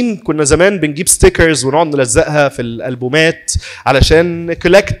launching. مين كنا زمان بنجيب ستيكرز ونقعد نلزقها في الالبومات علشان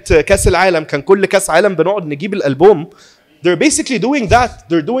كولكت كاس العالم. كان كل كاس عالم بنقعد نجيب الالبوم. They're basically doing that.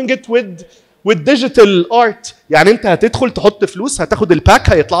 They're doing it with digital art. يعني انت هتدخل تحط فلوس، هتاخد الباك،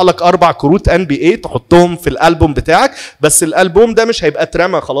 هيطلع لك 4 كروت NBA تحطهم في الالبوم بتاعك. بس الالبوم ده مش هيبقى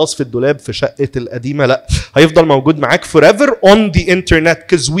اترمى خلاص في الدولاب في شقه القديمه، لا، هيفضل موجود معاك forever on the internet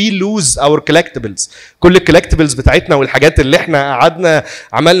because we lose our collectibles. كل الكولكتبلز بتاعتنا والحاجات اللي احنا قعدنا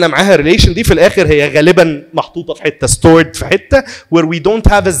عملنا معاها ريليشن دي في الاخر هي غالبا محطوطه في حته stored في حته where we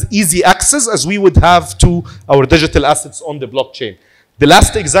don't have as easy access as we would have to our digital assets on the blockchain. The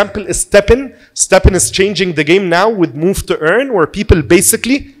last example is STEPN. STEPN is changing the game now with Move to Earn, where people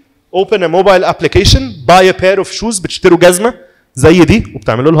basically open a mobile application, buy a pair of shoes. بتشتروا جزمة زي دي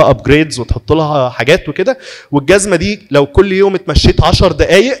وبتعملوا لها upgrades وتحطوا لها حاجات وكده. والجزمة دي لو كل يوم اتمشيت 10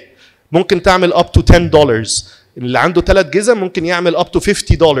 دقايق ممكن تعمل up to $10. اللي عنده 3 جزم ممكن يعمل up to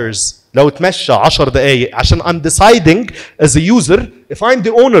 $50 لو اتمشى 10 دقايق. عشان I'm deciding as a user if I'm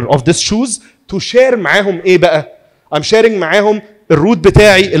the owner of this shoes to share معاهم ايه بقى؟ I'm sharing معاهم الروت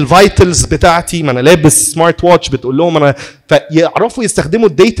بتاعي، الفايتلز بتاعتي، ما انا لابس سمارت واتش بتقول لهم انا، فيعرفوا يستخدموا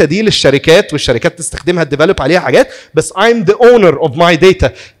الداتا دي للشركات والشركات تستخدمها تديفلوب عليها حاجات. بس I'm the owner of my data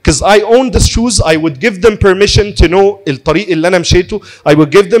because I own the shoes. I would give them permission to know الطريق اللي انا مشيته. I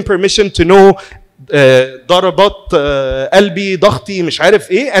would give them permission to know ضربات قلبي، ضغطي، مش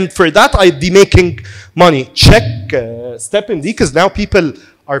عارف ايه. And for that I'd be making money. Check step in دي because now people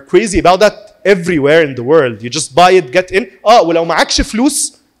are crazy about that everywhere in the world. You just buy it, get in. ولو معكش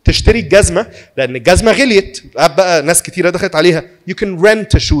فلوس تشتري الجزمة لأن الجزمة غليت بقى ناس كتيرة دخلت عليها. You can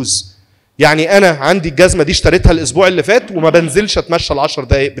rent a shoes. يعني أنا عندي الجزمة دي اشتريتها الأسبوع اللي فات وما بنزلش أتمشى ال10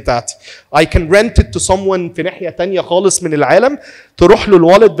 دقايق بتاعتي. I can rent it to someone في ناحية تانية خالص من العالم، تروح له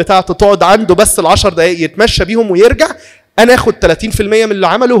الوالد بتاعته تقعد عنده بس ال10 دقايق يتمشى بيهم ويرجع. انا اخد 30% من اللي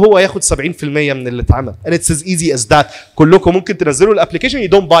عمله وهو ياخد 70% من اللي اتعمل. And it's as easy as that. كلكم ممكن تنزلوا الابلكيشن.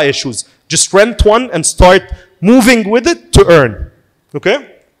 You don't buy a shoes. Just rent one and start moving with it to earn. Okay?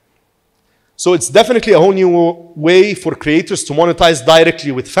 So it's definitely a whole new way for creators to monetize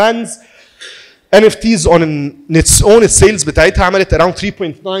directly with fans. NFTs on its own sales بتاعتها عملت around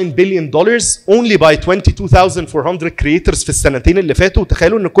 $3.9 billion only by 22,400 creators في السنتين اللي فاتوا.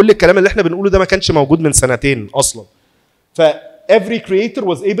 تخيلوا ان كل الكلام اللي احنا بنقوله ده ما كانش موجود من سنتين اصلا. every creator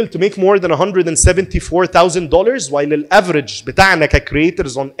was able to make more than $174,000 while the average بتاعنا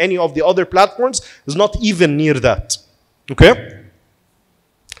creators on any of the other platforms is not even near that. Okay?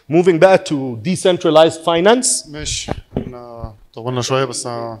 Moving back to decentralized finance. ماشي طولنا شوية بس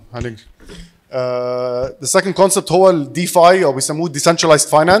هنجي. The second concept هو ال DeFi أو بيسموه decentralized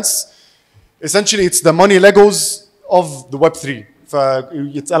finance. Essentially it's the money Legos of the Web3.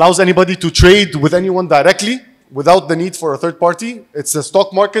 It allows anybody to trade with anyone directly without the need for a third party. It's a stock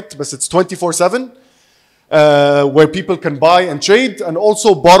market, but it's 24/7, where people can buy and trade and also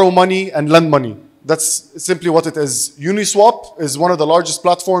borrow money and lend money. That's simply what it is. Uniswap is one of the largest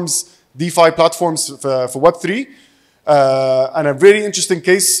platforms, DeFi platforms for Web3. And a very interesting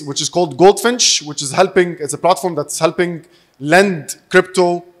case, which is called Goldfinch, which is helping, it's a platform that's helping lend crypto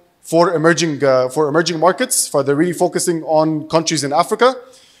for emerging markets. They're really focusing on countries in Africa.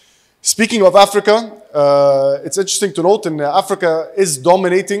 Speaking of Africa, it's interesting to note that Africa is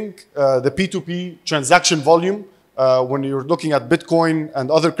dominating the P2P transaction volume. When you're looking at Bitcoin and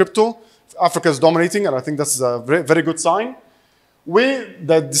other crypto, Africa is dominating, and I think that's a very, very good sign.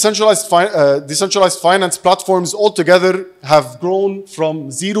 The decentralized finance platforms altogether have grown from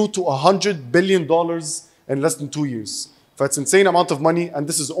 $0 to $100 billion in less than 2 years. It's an insane amount of money, and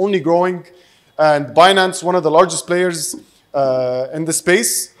this is only growing. And Binance, one of the largest players in the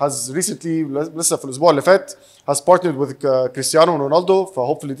space, has recently, لسه في الأسبوع اللي فات, has partnered with Cristiano Ronaldo.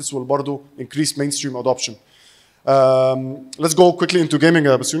 Hopefully this will برضو increase mainstream adoption. Let's go quickly into gaming,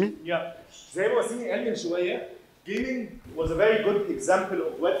 Bassiouni. Yeah. زي ما وسيمي قال من شوية, gaming was a very good example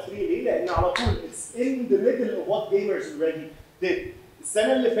of Web3 ليه؟ لأن على طول it's in the middle of what gamers already did.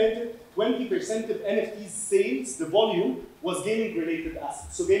 السنة اللي فاتت 20% of NFTs sales, the volume, was gaming related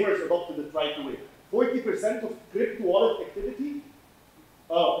assets. So gamers adopted it right away. 40% of crypto wallet activity,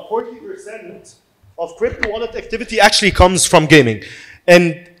 40% of crypto wallet activity actually comes from gaming. And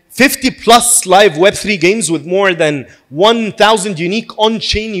 50 plus live Web3 games with more than 1,000 unique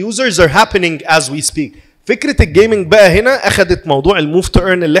on-chain users are happening as we speak. فكرة الجيمنج بقى هنا أخذت موضوع الموف تو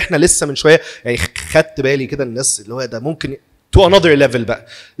ايرن اللي احنا لسه من شوية يعني خدت بالي كده الناس اللي هو ده ممكن to another level بقى.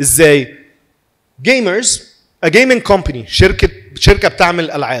 ازاي؟ gamers a gaming company شركه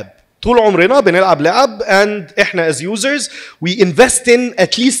بتعمل العاب طول عمرنا بنلعب لعب and احنا as users we invest in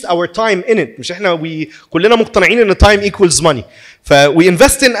at least our time in it مش احنا كلنا مقتنعين ان time equals money ف we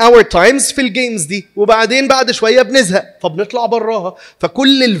invest in our times في الجيمز دي وبعدين بعد شويه بنزهق فبنطلع براها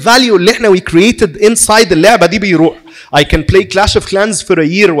فكل الفاليو اللي احنا we created inside اللعبه دي بيروح I can play Clash of Clans for a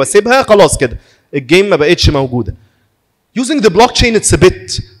year واسيبها خلاص كده الجيم ما بقتش موجوده. Using the blockchain it's a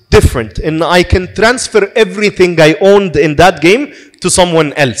bit different in I can transfer everything I owned in that game to someone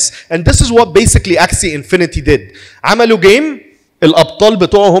else and this is what basically Axie Infinity did. عملوا جيم الابطال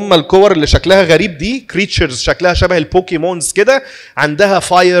بتوعه هم الكور اللي شكلها غريب دي creatures شكلها شبه البوكيمونز كده عندها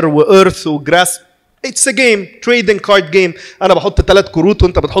فاير وايرث وجراس. It's a game trading card game انا بحط 3 كروت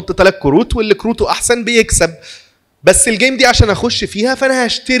وانت بتحط 3 كروت واللي كروته احسن بيكسب. بس الجيم دي عشان اخش فيها فانا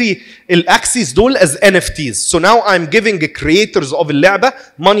هشتري الاكسيس دول as NFTs. So now I'm giving the creators of اللعبه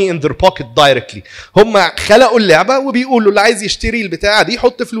money in their pocket directly. هم خلقوا اللعبه وبيقولوا اللي عايز يشتري البتاعه دي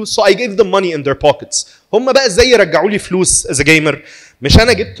يحط فلوس. So I gave them money in their pockets. هم بقى ازاي يرجعوا لي فلوس as a gamer؟ مش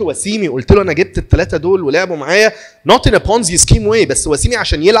انا جبت وسيمي قلت له انا جبت الثلاثه دول ولعبوا معايا not in a Ponzi scheme way بس وسيمي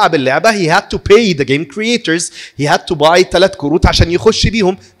عشان يلعب اللعبه he had to pay the game creators he had to buy 3 كروت عشان يخش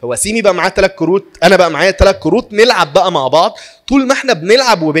بيهم فوسيمي بقى معاه 3 كروت انا بقى معايا 3 كروت نلعب بقى مع بعض طول ما احنا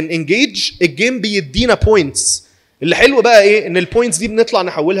بنلعب وبنengage الجيم بيدينا بوينتس. اللي حلو بقى ايه ان البوينتس دي بنطلع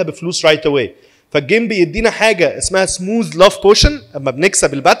نحولها بفلوس رايت اواي فالجيم بيدينا حاجه اسمها سموث لاف بوشن اما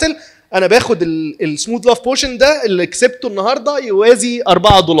بنكسب الباتل انا باخد السموث لاف بوشن ده اللي كسبته النهارده يوازي $4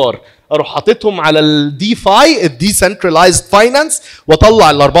 اروح حاططهم على الدي فاي الديسنترلايزد فاينانس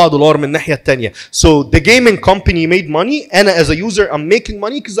واطلع $4 من الناحيه الثانيه. So the gaming company made money انا as a user I'm making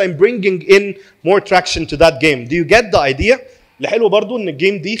money because I'm bringing in more traction to that game. Do you get the idea؟ اللي حلو برضو ان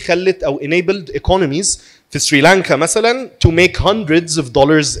الجيم دي خلت او enabled economies في سريلانكا مثلا to make hundreds of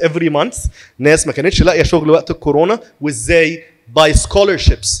dollars every month. ناس ما كانتش لاقيه شغل وقت الكورونا وازاي by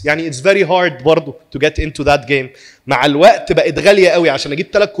scholarships يعني it's very hard برضو to get into that game. مع الوقت بقت غاليه قوي عشان اجيب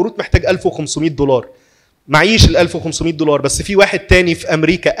 3 كروت محتاج $1500 معيش $1500 بس في واحد تاني في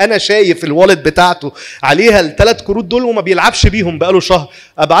امريكا انا شايف الوالد بتاعته عليها ال3 كروت دول وما بيلعبش بيهم بقاله شهر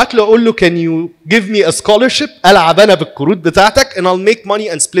ابعت له اقول له can you give me a scholarship العب انا بالكروت بتاعتك and I'll make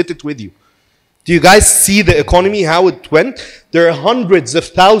money and split it with you. Do you guys see the economy how it went? There are hundreds of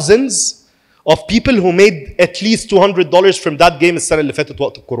thousands of people who made at least $200 from that game السنة اللي فاتت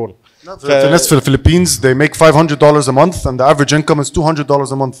وقت الكورونا. في الناس في الفلبينز they make $500 a month and the average income is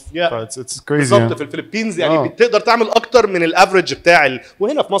 $200 a month. Yeah. It's crazy. بالظبط في الفلبينز يعني بتقدر تعمل أكتر من الافريج بتاع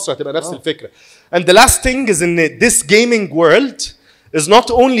وهنا في مصر هتبقى نفس الفكرة. And the last thing is in this gaming world is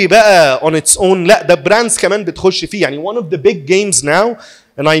not only بقى on its own لا ده brands كمان بتخش فيه يعني one of the big games now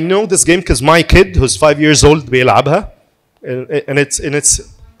and I know this game because my kid who's 5 years old بيلعبها and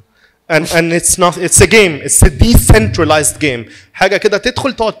it's not it's a game it's a decentralized game حاجه كده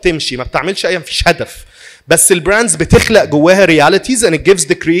تدخل تقعد تمشي ما بتعملش اي مفيش هدف بس البراندز بتخلق جواها realities and it gives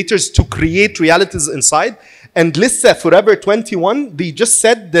the creators to create realities inside and لسه Forever 21 they just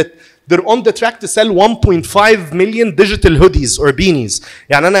said that they're on the track to sell 1.5 million digital hoodies or beanies.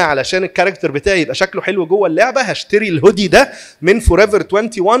 يعني انا علشان الكاركتر بتاعي يبقى شكله حلو جوه اللعبه هشتري الهودي ده من Forever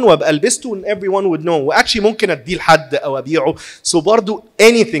 21 وابقى لبسته and everyone would know واكشلي ممكن اديه لحد او ابيعه. So برضو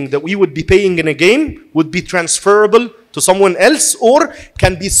anything that we would be paying in a game would be transferable to someone else or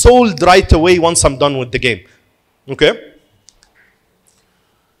can be sold right away once I'm done with the game. Okay?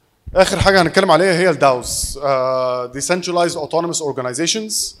 اخر حاجه هنتكلم عليها هي الداوز decentralized autonomous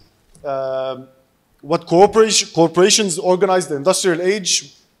organizations. What corporations organize the industrial age,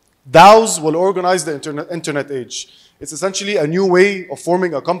 DAOs will organize the internet age. It's essentially a new way of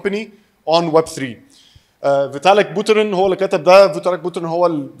forming a company on Web3. Vitalik Buterin هو اللي كتب ده. Vitalik Buterin هو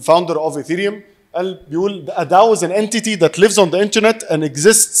ال founder of Ethereum. قال بيقول a DAO is an entity that lives on the internet and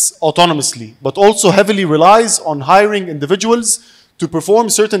exists autonomously, but also heavily relies on hiring individuals to perform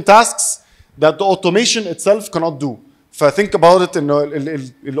certain tasks that the automation itself cannot do. Think about it in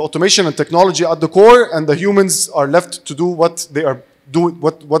the automation and technology at the core, and the humans are left to do what they are doing,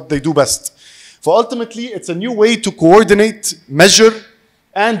 what they do best. Ultimately, it's a new way to coordinate, measure,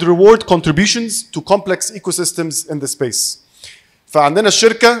 and reward contributions to complex ecosystems in the space. فعندنا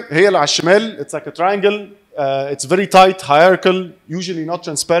الشركة هي اللي على الشمال. It's like a triangle. It's very tight, hierarchical, usually not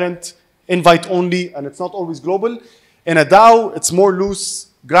transparent, invite only, and it's not always global. In a DAO, it's more loose,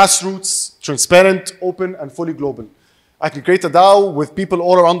 grassroots, transparent, open, and fully global. I can create a DAO with people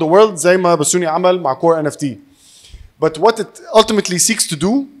all around the world زي ما بسوني عمل مع Core NFT. But what it ultimately seeks to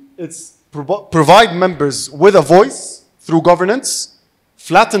do is provide members with a voice through governance,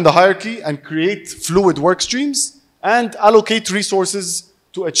 flatten the hierarchy and create fluid work streams, and allocate resources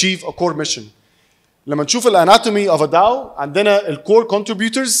to achieve a core mission. لما نشوف الاناتومي اوف ا داو عندنا الكور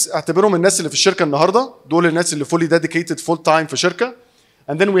كونتريبيوتورز اعتبرهم الناس اللي في الشركه النهارده دول الناس اللي fully dedicated full time في شركه.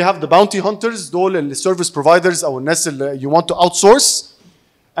 And then we have the bounty hunters دول السيرفيس بروفايدرز او الناس اللي you want to outsource.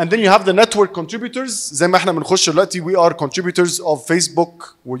 And then you have the network contributors زي ما احنا بنخش دلوقتي we are contributors of Facebook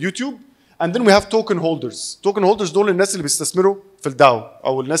ويوتيوب. And then we have token holders. Token holders دول الناس اللي بيستثمروا في الداو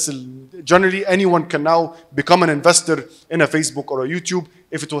او الناس اللي generally anyone can now become an investor in a Facebook or a YouTube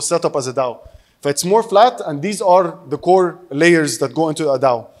if it was set up as a DAO. It's more flat and these are the core layers that go into a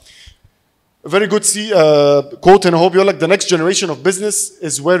DAO. A very good quote in Hope Yolak, the next generation of business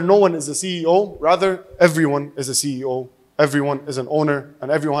is where no one is a CEO, rather everyone is a CEO, everyone is an owner, and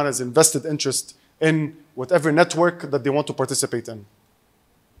everyone has invested interest in whatever network that they want to participate in.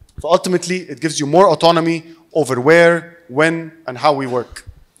 So ultimately, it gives you more autonomy over where, when, and how we work.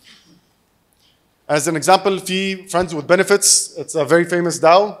 As an example, Friends with Benefits, it's a very famous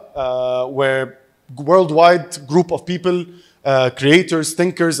DAO where worldwide group of people, creators,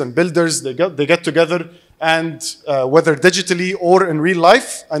 thinkers, and builders, they get together and whether digitally or in real life,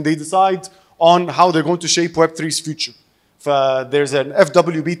 and they decide on how they're going to shape Web3's future. There's an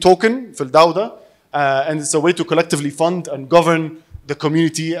FWB token في الDAO ده, and it's a way to collectively fund and govern the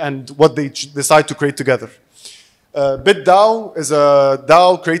community and what they decide to create together. BitDAO is a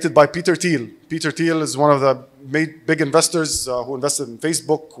DAO created by Peter Thiel. Peter Thiel is one of the big investors who invested in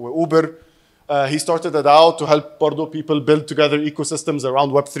Facebook, Uber. He started a DAO to help people build together ecosystems around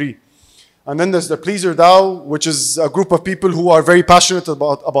Web3. And then there's the Pleaser DAO, which is a group of people who are very passionate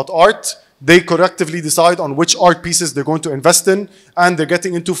about art. They collectively decide on which art pieces they're going to invest in, and they're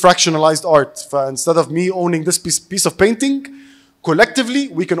getting into fractionalized art. Instead of me owning this piece of painting, collectively,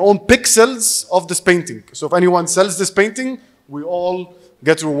 we can own pixels of this painting. So if anyone sells this painting, we all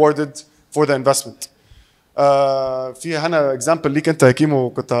get rewarded for the investment. في هنا example ليك انت يا كيمو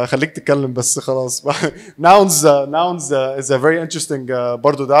كنت هخليك تتكلم بس خلاص. Nouns is a very interesting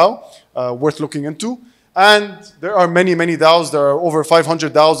برضو DAO worth looking into. And there are many DAOs. There are over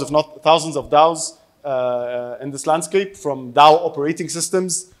 500 DAOs, if not thousands of DAOs in this landscape, from DAO operating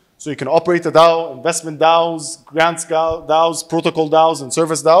systems. So you can operate a DAO, investment DAOs, grants DAOs, protocol DAOs, and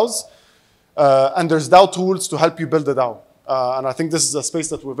service DAOs. And there's DAO tools to help you build a DAO. And I think this is a space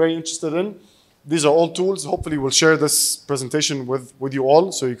that we're very interested in. These are all tools. Hopefully we'll share this presentation with you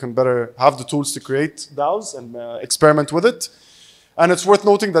all so you can better have the tools to create DAOs and experiment with it. And it's worth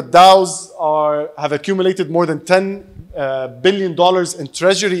noting that DAOs have accumulated more than $10 billion in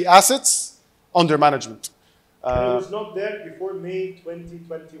treasury assets under management. It was not there before May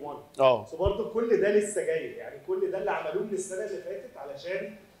 2021. Oh. So برضه كل ده لسه جاي يعني كل ده اللي عملوه من السنة اللي فاتت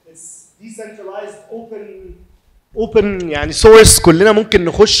علشان it's decentralized open يعني source كلنا ممكن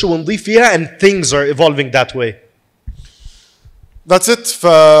نخش ونضيف فيها and things are evolving that way. That's it.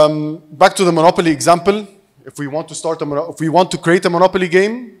 Back to the Monopoly example. If we want to create a Monopoly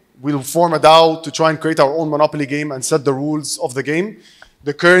game, we'll form a DAO to try and create our own Monopoly game and set the rules of the game.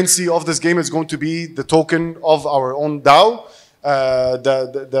 The currency of this game is going to be the token of our own DAO.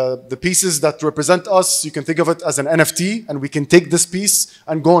 The pieces that represent us, you can think of it as an NFT, and we can take this piece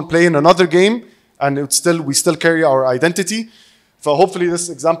and go and play in another game, and we still carry our identity. So hopefully this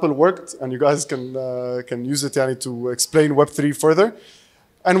example worked, and you guys can use it to explain Web3 further.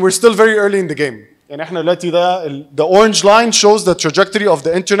 And we're still very early in the game. And احنا دلوقتي the orange line shows the trajectory of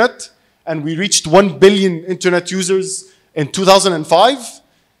the internet, and we reached 1 billion internet users in 2005.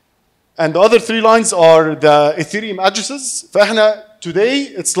 And the other three lines are the Ethereum addresses. فاحنا today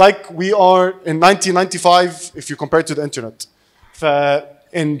it's like we are in 1995 if you compare it to the internet.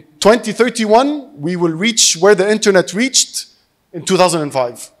 In 2031 we will reach where the internet reached in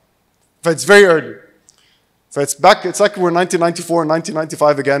 2005. It's very early. It's like we're 1994 and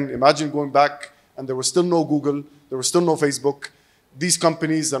 1995 again. Imagine going back and there was still no Google, there was still no Facebook. These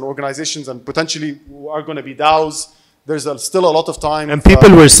companies and organizations and potentially are going to be DAOs. There's still a lot of time. And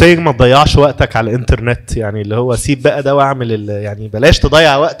people were saying ما تضيعش وقتك على الانترنت يعني اللي هو سيب بقى ده واعمل يعني بلاش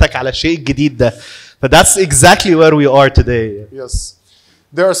تضيع وقتك على الشيء الجديد ده. But that's exactly where we are today. Yes.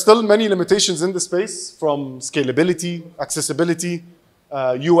 There are still many limitations in the space from scalability, accessibility,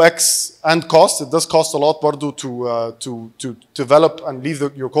 UX, and cost. It does cost a lot برضو to develop and leave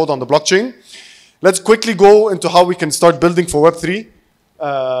your code on the blockchain. Let's quickly go into how we can start building for Web3.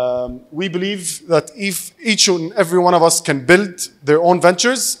 We believe that if each and every one of us can build their own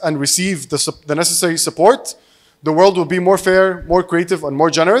ventures and receive the necessary support, the world will be more fair, more creative, and more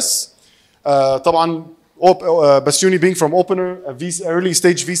generous. طبعا Bassiouni being from Opener, a early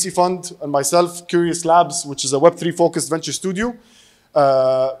stage VC fund, and myself, Qurious Labs, which is a Web3 focused venture studio.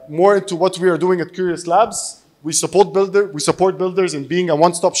 More into what we are doing at Qurious Labs, we support builders in being a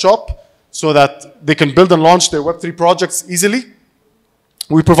one-stop shop so that they can build and launch their Web3 projects easily.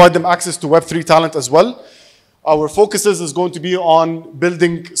 We provide them access to Web3 talent as well. Our focuses is going to be on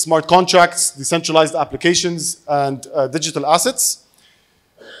building smart contracts, decentralized applications, and digital assets.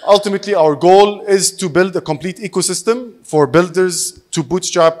 Ultimately, our goal is to build a complete ecosystem for builders to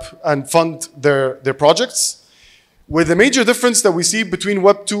bootstrap and fund their projects. With the major difference that we see between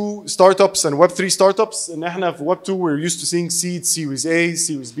Web 2 startups and Web 3 startups, in Web 2, we're used to seeing seed, Series A,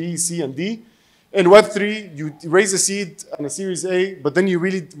 Series B, C, and D. In Web 3, you raise a seed and a Series A, but then you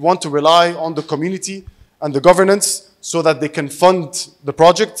really want to rely on the community and the governance so that they can fund the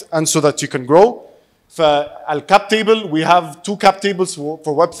project and so that you can grow. For our cap table, we have two cap tables for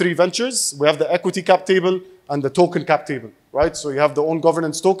Web3 ventures. We have the equity cap table and the token cap table, right? So you have the own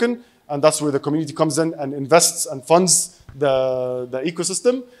governance token, and that's where the community comes in and invests and funds the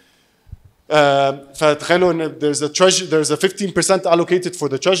ecosystem. There's a 15% allocated for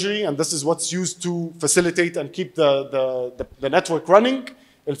the treasury, and this is what's used to facilitate and keep the network running.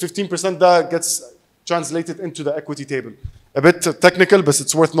 And 15% that gets translated into the equity table. A bit technical, but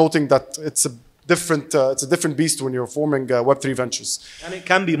it's worth noting that it's a different beast when you're forming Web3 ventures. And it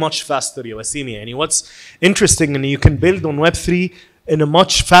can be much faster, Wassimy. And what's interesting, and you can build on Web3 in a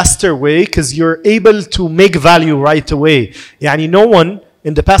much faster way because you're able to make value right away. Yani no one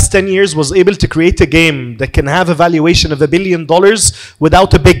in the past 10 years was able to create a game that can have a valuation of $1 billion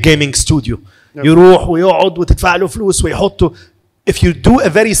without a big gaming studio. Yep. يروح ويقعد وتدفع له فلوس ويحطه. If you do a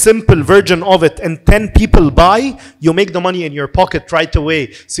very simple version of it and 10 people buy, you make the money in your pocket right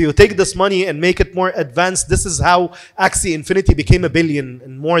away. So you take this money and make it more advanced. This is how Axie Infinity became $1 billion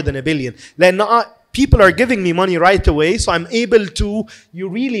and more than $1 billion. People are giving me money right away, so I'm able to,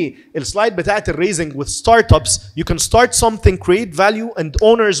 الslide بتاعت raising with startups, you can start something, create value, and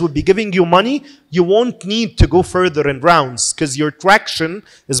owners will be giving you money. You won't need to go further in rounds because your traction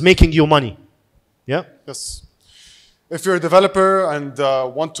is making you money. Yeah? Yes. If you're a developer and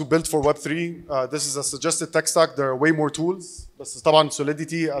want to build for Web3, this is a suggested tech stack. There are way more tools. This is طبعا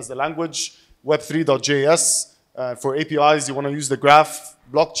Solidity as the language, web3.js. For APIs, you want to use the Graph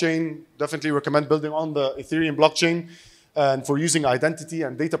blockchain. Definitely recommend building on the Ethereum blockchain. And for using identity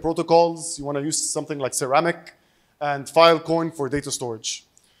and data protocols, you want to use something like Ceramic and Filecoin for data storage.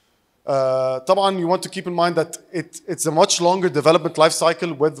 طبعا you want to keep in mind that it's a much longer development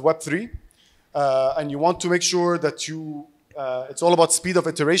lifecycle with Web3. And you want to make sure that it's all about speed of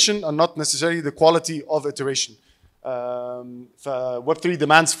iteration and not necessarily the quality of iteration. Web3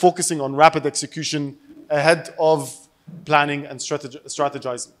 demands focusing on rapid execution ahead of planning and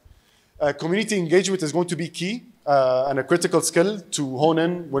strategizing. Community engagement is going to be key and a critical skill to hone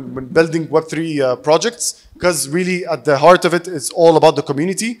in when building Web3 projects, because really at the heart of it is all about the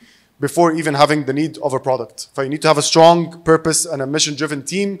community before even having the need of a product. So you need to have a strong purpose and a mission-driven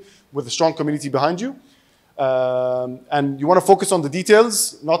team with a strong community behind you. And you want to focus on the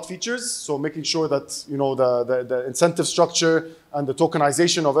details, not features. So making sure that the incentive structure and the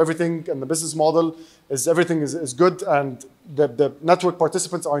tokenization of everything and the business model is good, and the network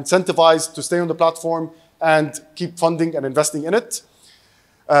participants are incentivized to stay on the platform and keep funding and investing in it.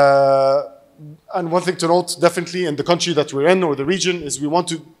 And one thing to note, definitely in the country that we're in or the region, is we want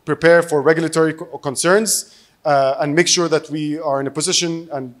to prepare for regulatory concerns and make sure that we are in a position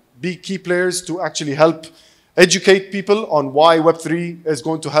and be key players to actually help educate people on why Web3 is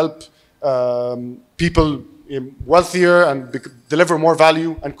going to help people wealthier and deliver more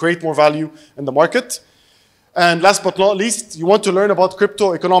value and create more value in the market. And last but not least, you want to learn about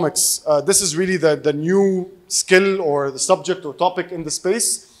crypto economics. This is really the new skill or the subject or topic in the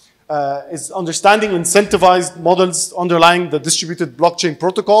space. Is understanding incentivized models underlying the distributed blockchain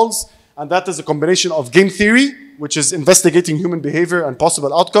protocols. And that is a combination of game theory, which is investigating human behavior and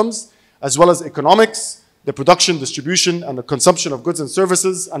possible outcomes, as well as economics, the production, distribution, and the consumption of goods and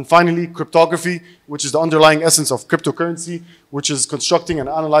services. And finally, cryptography, which is the underlying essence of cryptocurrency, which is constructing and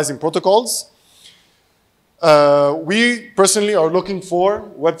analyzing protocols. We personally are looking for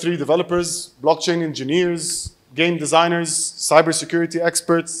Web3 developers, blockchain engineers, game designers, cybersecurity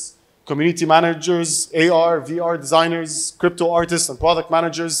experts, community managers, AR, VR designers, crypto artists and product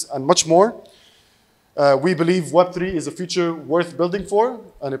managers, and much more. We believe Web3 is a future worth building for,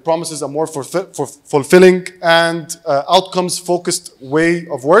 and it promises a more fulfilling and outcomes-focused way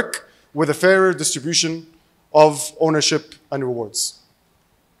of work with a fairer distribution of ownership and rewards.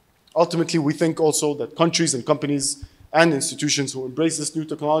 Ultimately, we think also that countries and companies and institutions who embrace this new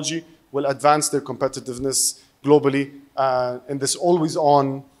technology will advance their competitiveness globally in this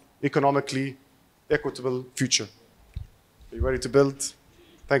always-on, economically equitable future. Are you ready to build?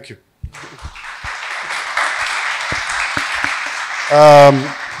 Thank you.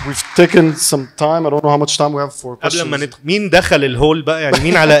 we've taken some time. I don't know how much time we have for questions. قبل ما مين دخل الهول بقى يعني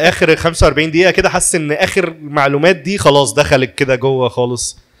مين على اخر 45 دقيقه كده حاسس ان اخر معلومات دي خلاص دخلت كده جوه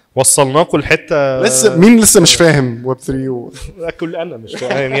خالص وصلناكم لحته لسه مين لسه مش فاهم ويب 3 كل انا مش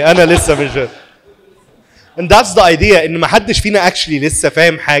فاهم يعني انا لسه مش فاهم. and that's the idea ان ما حدش فينا actually لسه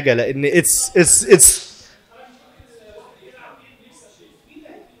فاهم حاجه لان it's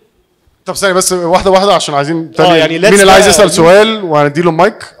طب ثانية بس واحدة عشان عايزين تاني يعني مين اللي عايز يسأل سؤال وهنديله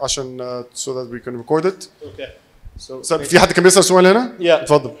المايك عشان so that we can record it. So في حد كان بيسأل سؤال هنا؟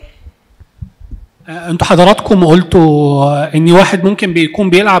 اتفضل. انتوا حضراتكم قلتوا ان واحد ممكن بيكون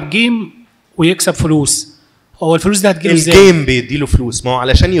بيلعب جيم ويكسب فلوس. هو الفلوس دي هتجيله ازاي؟ الجيم بيديله فلوس، ما هو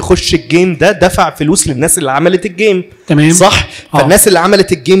علشان يخش الجيم ده دفع فلوس للناس اللي عملت الجيم. تمام صح؟ فالناس اللي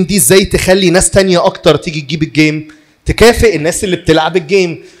عملت الجيم دي ازاي تخلي ناس تانية اكتر تيجي تجيب الجيم؟ تكافئ الناس اللي بتلعب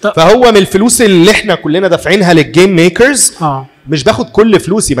الجيم. فهو من الفلوس اللي احنا كلنا دافعينها للجيم ميكرز مش باخد كل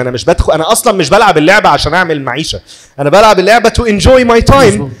فلوسي. ما انا مش بدخل، انا اصلا مش بلعب اللعبه عشان اعمل معيشه، انا بلعب اللعبه to enjoy my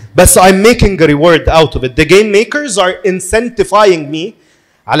time بس I'm making a reward out of it. The game makers are incentivizing me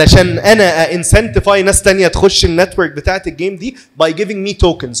علشان انا انسنتيفاي ناس تانية تخش النتورك بتاعت الجيم دي by giving me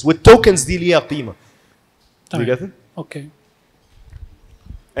tokens والتوكنز دي ليها قيمه. تمام. اوكي.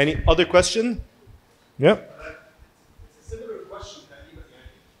 Any other question? Yeah.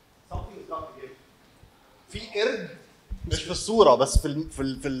 في قرد مش في الصوره بس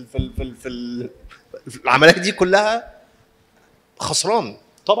في العمليات دي كلها خسران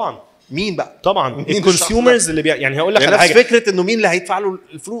طبعا. مين بقى؟ طبعا الكونسيومرز اللي يعني هقول لك على حاجه، فكره انه مين اللي هيدفع له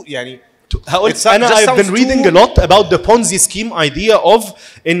الفلوس يعني. هقول انا I've been reading a lot about the Ponzi scheme idea of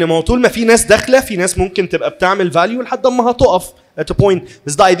ان ما طول ما في ناس داخله في ناس ممكن تبقى بتعمل value لحد ما هتقف at a point.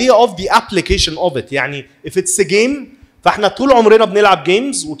 It's the idea of the application of it. يعني if it's a game فاحنا طول عمرنا بنلعب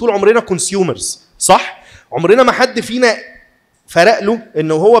جيمز وطول عمرنا كونسيومرز صح؟ عمرنا ما حد فينا فرق له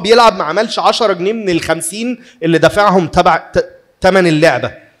انه هو بيلعب ما عملش 10 جنيه من ال 50 اللي دفعهم تبع ثمن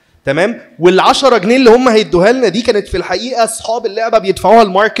اللعبه. تمام؟ وال10 جنيه اللي هم هيدوها لنا دي كانت في الحقيقه اصحاب اللعبه بيدفعوها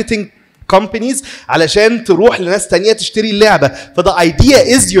الماركتنج companies علشان تروح لناس تانية تشتري اللعبه. فده idea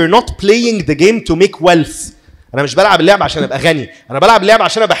is you're not playing the game to make wealth. انا مش بلعب اللعبه عشان ابقى غني، انا بلعب اللعبه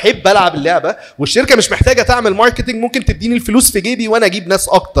عشان انا بحب العب اللعبه، والشركه مش محتاجه تعمل ماركتنج، ممكن تديني الفلوس في جيبي وانا اجيب ناس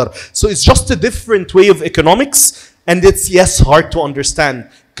اكتر. So it's just a different way of economics and it's yes hard to understand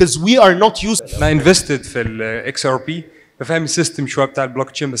because we are not used. انا انفستد في الاكس ار بي، فاهم السيستم شويه بتاع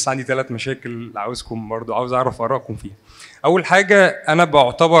البلوك تشين، بس عندي 3 مشاكل عاوزكم برضو عاوز اعرف ارائكم فيها. اول حاجه انا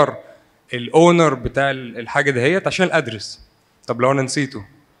بعتبر الاونر بتاع الحاجه دهيت عشان الادرس. طب لو انا نسيته،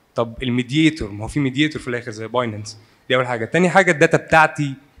 طب الميديتور، ما هو في ميديتور في الاخر زي باينانس. دي اول حاجه. تاني حاجه الداتا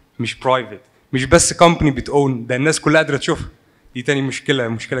بتاعتي مش برايفت، مش بس كومباني بتاون، ده الناس كلها قادره تشوفها. دي تاني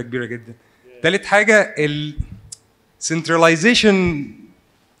مشكله كبيره جدا. تالت حاجه السنتراليزيشن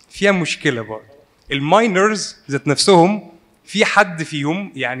فيها مشكله برضه. الماينرز ذات نفسهم في حد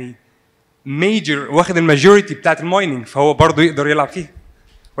فيهم يعني ميجر واخد الماجوريتي بتاعت المايننج، فهو برضه يقدر يلعب فيها.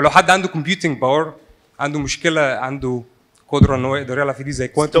 ولو حد عنده كومبيوتنج باور، عنده مشكله، عنده قدره ان هو يقدر يلعب في دي زي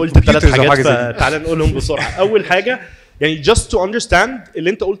كوانتم قلت 3 حاجات فتعالى نقولهم بسرعه. اول حاجه يعني just to understand اللي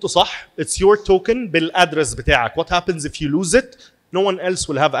انت قلته صح، it's your token بالادرس بتاعك. what happens if you lose it no one else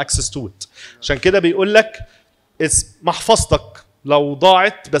will have access to it. عشان كده بيقول لك محفظتك لو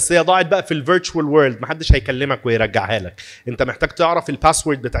ضاعت، بس هي ضاعت بقى في الفيرتشوال وورلد، محدش هيكلمك ويرجعها لك، انت محتاج تعرف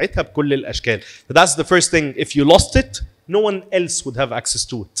الباسورد بتاعتها بكل الاشكال. that's the first thing. if you lost it no one else would have access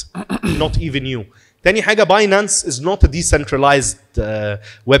to it not even you. تاني حاجة Binance is not a decentralized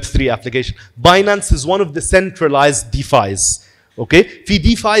Web3 application. Binance is one of the centralized DeFis. Okay? في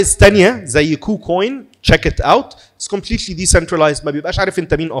DeFis تانية زي KuCoin, check it out. It's completely decentralized. ما بيبقاش عارف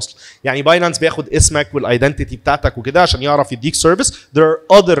انت مين اصلا. يعني Binance بياخد اسمك والايدنتيتي بتاعتك وكده عشان يعرف يديك service. There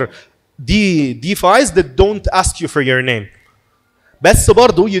are other DeFis that don't ask you for your name. بس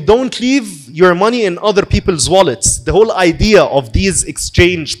برضو you don't leave your money in other people's wallets. The whole idea of these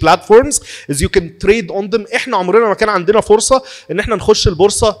exchange platforms is you can trade on them. احنا عمرنا ما كان عندنا فرصة ان احنا نخش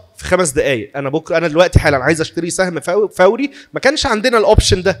البورصة في 5 دقايق. انا دلوقتي حالا عايز اشتري سهم فوري، ما كانش عندنا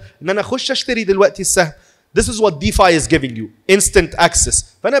الاوبشن ده ان انا اخش اشتري دلوقتي السهم. This is what DeFi is giving you, instant access.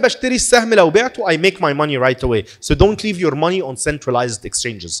 فانا بشتري السهم لو بعته I make my money right away. So don't leave your money on centralized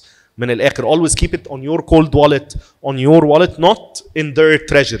exchanges. من الاخر always keep it on your cold wallet, not in their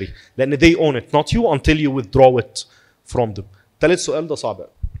treasury, لان they own it not you until you withdraw it from them. ثالث سؤال ده صعب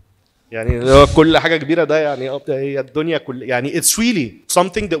يعني كل حاجه كبيره ده يعني هي الدنيا كل يعني it's really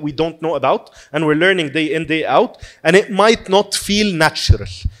something that we don't know about and we're learning day in day out and it might not feel natural.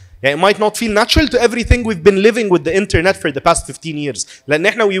 يعني it might not feel natural to everything we've been living with the internet for the past 15 years لان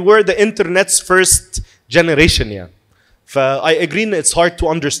احنا we were the internet's first generation يعني. I agree ان it's hard to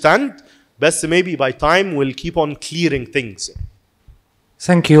understand بس maybe by time we'll keep on clearing things.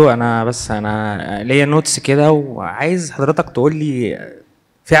 ثانك يو. انا ليا نوتس كده وعايز حضرتك تقول لي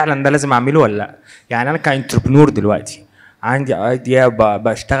فعلا ده لازم اعمله ولا لا. يعني انا كانتربرنور دلوقتي عندي ايديا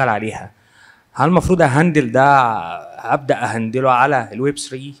بشتغل عليها، هل المفروض اهندل ده ابدا اهندله على الويب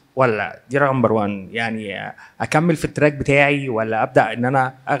 3 ولا دي نمبر 1؟ يعني اكمل في التراك بتاعي ولا ابدا ان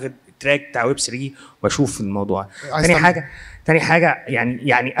انا اخد التراك بتاع ويب 3 واشوف الموضوع؟ تاني حاجه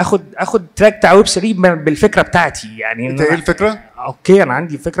يعني اخد تراك بتاع ويب 3 بالفكره بتاعتي. يعني انت ايه الفكره؟ اوكي انا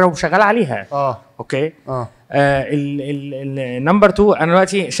عندي فكره وشغال عليها. اوكي. النمبر 2 انا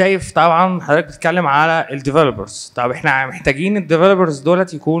دلوقتي شايف طبعا حضرتك بتتكلم على الديفلوبرز. طب احنا محتاجين الديفلوبرز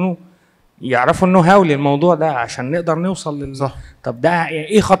دولت يكونوا يعرفوا النو هاو للموضوع ده عشان نقدر نوصل صح. طب ده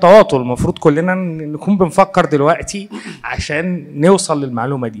ايه خطواته؟ المفروض كلنا نكون بنفكر دلوقتي عشان نوصل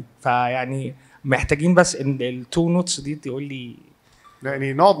للمعلومه دي. فيعني محتاجين بس ان التو نوتس دي تقول لي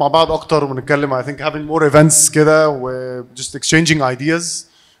يعني نقعد مع بعض اكتر ونتكلم. I think having more events كده و just exchanging ideas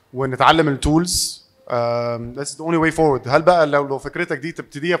ونتعلم التولز. That's the only way forward. هل بقى لو فكرتك دي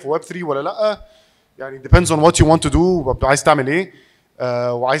تبتديها في ويب 3 ولا لا؟ يعني depends on what you want to do. عايز تعمل ايه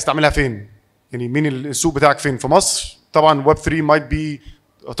وعايز تعملها فين؟ يعني مين السوق بتاعك فين؟ في مصر طبعا ويب 3 might be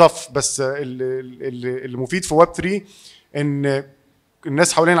tough بس المفيد في ويب 3 ان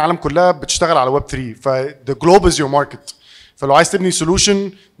الناس حوالين العالم كلها بتشتغل على ويب 3 ف the globe is your market. فلو عايز تبني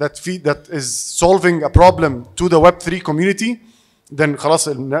solution that is solving a problem to the web 3 community then خلاص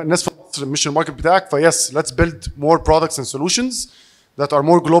الناس في مصر مش الماركت بتاعك. yes let's build more products and solutions that are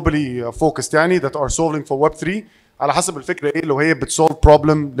more globally focused يعني that are solving for web 3 على حسب الفكره ايه. لو هي بتسولف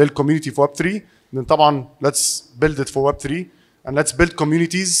problem للكوميونتي في ويب 3 then طبعا let's build it for web 3 and let's build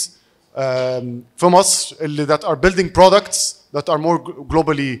communities في مصر اللي that are building products that are more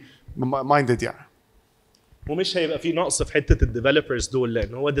globally minded يعني. ومش هيبقى في نقص في حته الديفلوبرز دول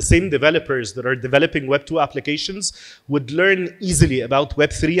لان هو the same developers that are developing web 2 applications would learn easily about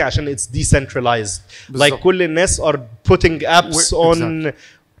web 3 عشان it's decentralized. Like كل الناس are putting apps on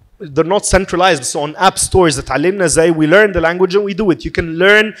they're not centralized so on app stores. اتعلمنا ازاي we learn the language and we do it. You can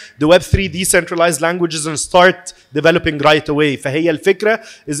learn the web 3 decentralized languages and start developing right away. فهي الفكره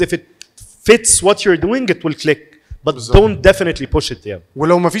is if it fits what you're doing it will click. But don't definitely push it. Yeah.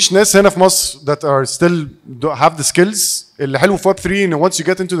 ولو ما فيش ناس هنا في مصر that are still have the skills اللي حلو في web 3 ان once you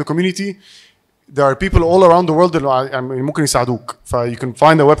get into the community there are people all around the world اللي يعني ممكن يساعدوك. ف you can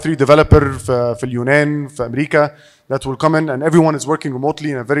find a web 3 developer في اليونان في امريكا that will come in and everyone is working remotely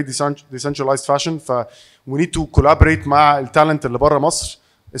in a very decentralized fashion. ف we need to collaborate مع التالنت اللي بره مصر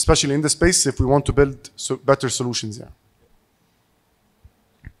especially in the space if we want to build better solutions يعني.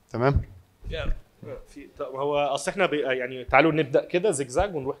 تمام؟ طب هو اصل احنا يعني تعالوا نبدا كده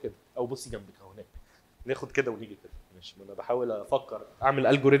زجزاج ونروح كده او بصي جنبك اهو هناك ناخد كده ونيجي كده. ماشي انا بحاول افكر اعمل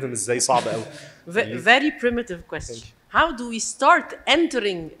الجوريثم ازاي صعب قوي. Very primitive question. How do we start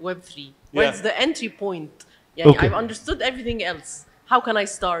entering Web3? Where's the entry point? يعني I've understood everything else. How can I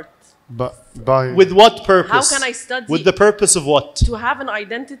start? By with what purpose? How can I study? With the purpose of what? To have an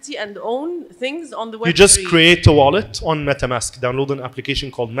identity and own things on the Web3. You just create a wallet on MetaMask. Download an application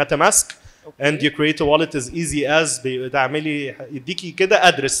called MetaMask. Okay. And you create a wallet as easy as بتعملي يديكي كده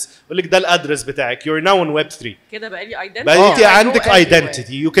ادرس يقول لك ده الادرس بتاعك. You're now on Web3. كده بقى لي identity. بقى انت عندك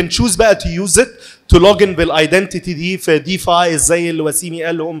identity. You can choose بقى to use it to log in بالايدنتيتي دي في ديفاي زي اللي وسيمي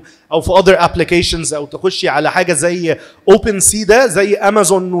قال لهم او في other applications او تخشي على حاجه زي OpenSea ده زي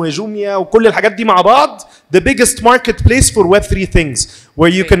امازون وجوميا وكل الحاجات دي مع بعض. The biggest marketplace for Web3 things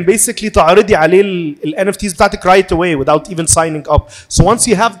where you can basically تعرضي عليه ال NFTs بتاعتك right away without even signing up. So once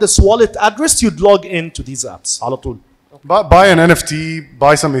you have this wallet address you'd log into these apps على طول. Buy an NFT,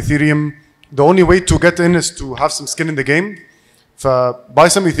 buy some Ethereum. The only way to get in is to have some skin in the game. Buy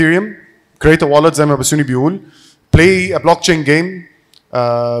some Ethereum, create a wallet زي ما بسيوني بيقول, play a blockchain game,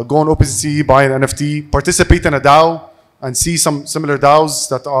 go on OpenSea, buy an NFT, participate in a DAO and see some similar DAOs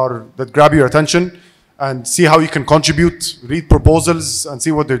that grab your attention and see how you can contribute, read proposals and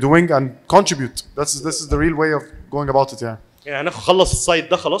see what they're doing and contribute. This is the real way of going about it. Yeah. يعني هنخلص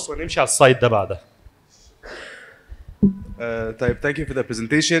السايت ده خلاص ونمشي على السايت ده بعدها. طيب thank you for the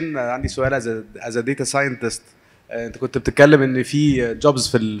presentation. عندي سؤال as a data scientist. انت كنت بتتكلم ان في جوبز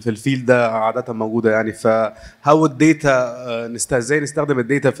في الفيلد ده عاده موجوده يعني ف how would data ازاي نستخدم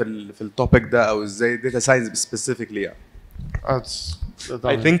الداتا في التوبيك ده او ازاي data science specifically يعني.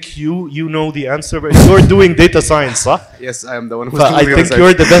 I think you know the answer but you're doing data science صح؟ Yes, I am the one who's doing I think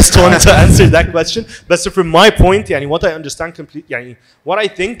you're the best one to answer that question. But so from my point يعني what I understand completely يعني what I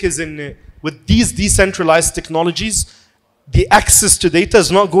think is in with these decentralized technologies the access to data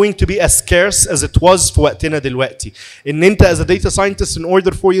is not going to be as scarce as it was في وقتنا دلوقتي. ان انت as a data scientist, in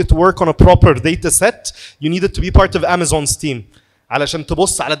order for you to work on a proper data set, you needed to be part of Amazon's team. علشان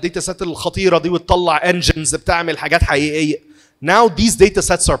تبص على الداتا سيت الخطيرة دي وتطلع engines بتعمل حاجات حقيقية. Now these data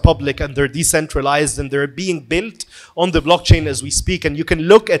sets are public and they're decentralized and they're being built on the blockchain as we speak, and you can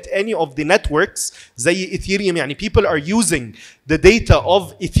look at any of the networks زي Ethereum. يعني people are using the data of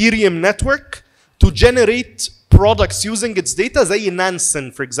Ethereum network to generate products using its data زي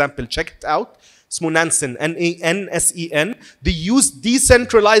Nansen for example. Check it out. اسمه Nansen, Nansen. They use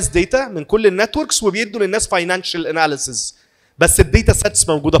decentralized data من كل النتوركس وبيدوا للناس financial analysis. بس الداتا sets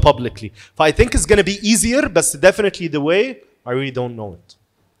موجودة publicly. I think it's going to be easier, but definitely the way I really don't know it.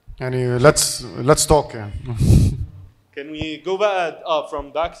 يعني let's talk يعني. Can we go back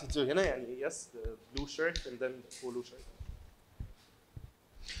from back to هنا يعني yes the blue shirt and then blue shirt.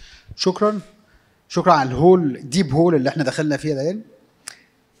 شكرا على الهول ديب هول اللي احنا دخلنا فيها ده.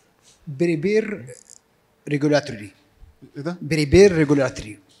 بريبير ريجولاتوري. ايه ده؟ بريبير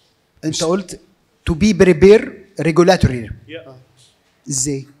ريجولاتوري. انت قلت to be بريبير ريجولاتوري.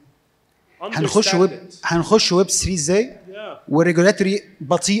 ازاي؟ هنخش ويب 3 ازاي؟ والريجولاتوري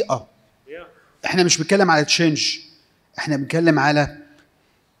بطيئه. احنا مش بنتكلم على تشينج، احنا بنتكلم على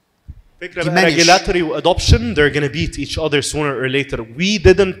فكرة بقى regulatory و adoption they're going to beat each other sooner or later. We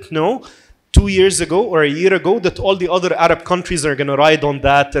didn't know 2 years ago or a year ago that all the other Arab countries are going to ride on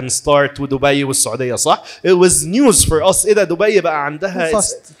that and start with Dubai والسعودية صح؟ It was news for us. إيه ده دبي بقى عندها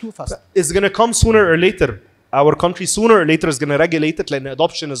too fast. It's going to come sooner or later. Our country sooner or later is going to regulate it لأن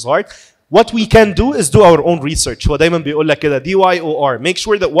adoption is hard. What we can do is do our own research. هو دايما بيقول لك كده DYOR. Make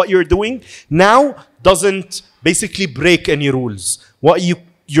sure that what you're doing now doesn't basically break any rules. What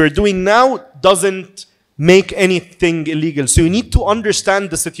you're doing now doesn't make anything illegal. So you need to understand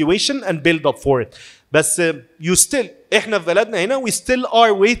the situation and build up for it. بس you still احنا في بلدنا هنا we still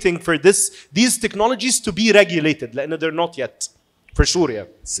are waiting for these technologies to be regulated لأن they're not yet for sure يعني.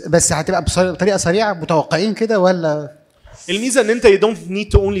 بس هتبقى بطريقه سريعه متوقعين كده ولا؟ الميزه ان انت you don't need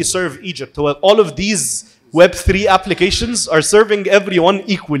to only serve Egypt. All of these Web3 applications are serving everyone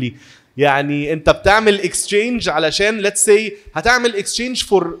equally. يعني انت بتعمل exchange علشان let's say هتعمل exchange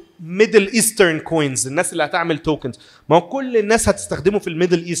for Middle Eastern coins. الناس اللي هتعمل tokens ما هو كل الناس هتستخدمه في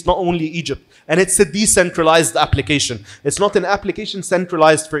Middle East not only Egypt, and it's a decentralized application. It's not an application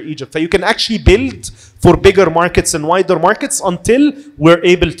centralized for Egypt. So you can actually build for bigger markets and wider markets until we're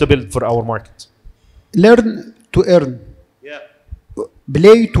able to build for our market. Learn to earn.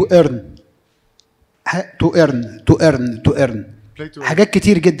 Play to earn. to earn. حاجات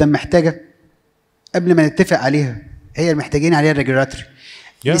كتير جدا محتاجة قبل ما نتفق عليها هي اللي محتاجين عليها الريجولاتوري.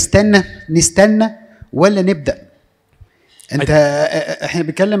 نستنى ولا نبدأ؟ انت احنا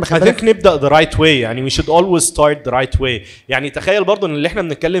بنتكلم I think نبدأ the right way. يعني we should always start the right way. يعني تخيل برضو ان اللي احنا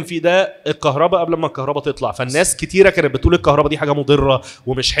بنتكلم فيه ده الكهرباء قبل ما الكهرباء تطلع، فالناس كتيرة كانت بتقول الكهرباء دي حاجة مضرة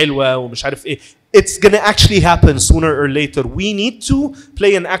ومش حلوة ومش عارف ايه. It's gonna actually happen sooner or later. We need to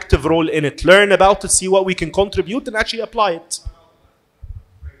play an active role in it, learn about it, see what we can contribute and actually apply it.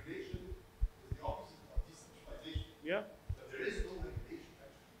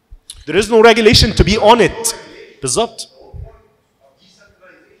 There is no regulation to be on it. بالظبط.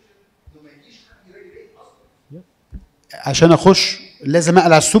 عشان اخش لازم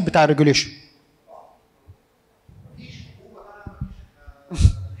اقلع السوق بتاع الريجوليشن.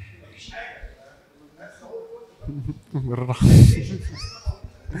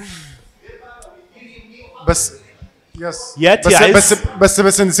 بس yes بس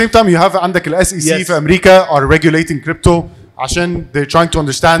in the same time you have عندك ال SEC في امريكا are regulating crypto عشان they're trying to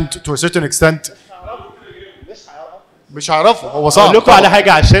understand to a certain extent. مش هعرفه هو صعب. اقول لكم على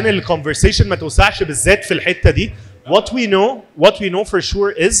حاجه عشان الكونفرسيشن ما توسعش بالذات في الحته دي. What we know for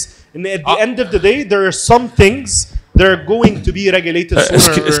sure is in at the end of the day there are some things that are going to be regulated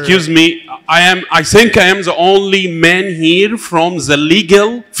sooner. Excuse me, I think I am the only man here from the legal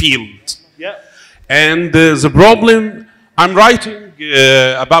field. Yeah. And the problem I'm writing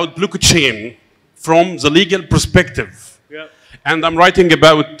about blockchain from the legal perspective. Yeah. And I'm writing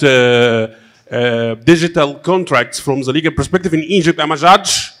about digital contracts from the legal perspective in Egypt. I'm a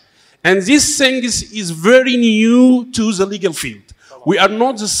judge. And this thing is very new to the legal field. We are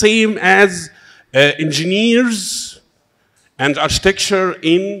not the same as engineers and architecture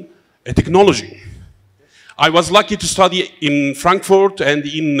in technology. I was lucky to study in Frankfurt and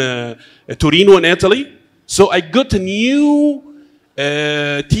in Torino in Italy. So I got a new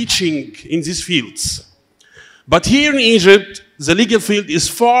teaching in these fields. But here in Egypt, the legal field is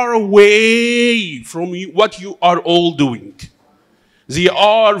far away from what you are all doing. They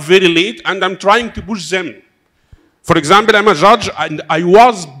are very late, and I'm trying to push them. For example, I'm a judge and I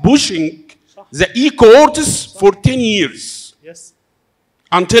was pushing the e-courts for 10 years. Yes.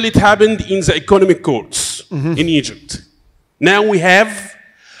 Until it happened in the economic courts in Egypt. Now we have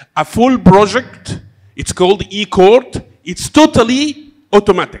a full project. It's called e-court. It's totally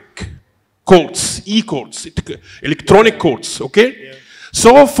automatic courts, e-courts, electronic courts, okay? Yeah. So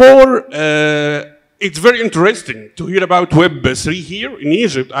it's very interesting to hear about Web3 here in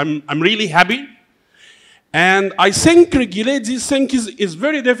Egypt. I'm really happy. And I think regulate these things is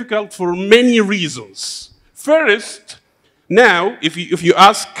very difficult for many reasons. First, now, if you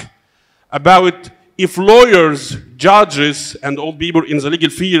ask about if lawyers, judges, and all people in the legal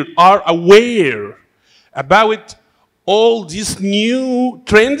field are aware about all these new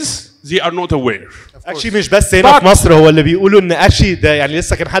trends, they are not aware. Actually مش بس هنا في مصر هو اللي بيقولوا ان actually ده يعني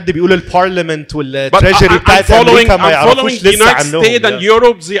لسه كان حد بيقول البارلمنت والتريجري بتاعت امريكا ما يعرفوش لسه عنهم. The United States and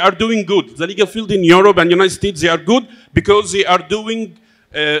Europe they are doing good. The legal field in Europe and United States they are good because they are doing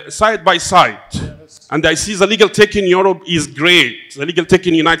side by side. And I see the legal tech in Europe is great. The legal tech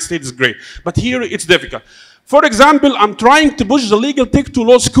in the United States is great. But here it's difficult. For example, I'm trying to push the legal tech to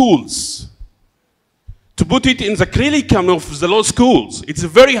law schools. To put it in the curriculum of the law schools. It's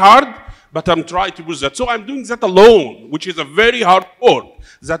very hard, but I'm trying to push that. So I'm doing that alone, which is a very hard work.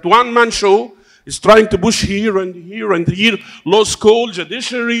 That one-man show is trying to push here and here and here, law school,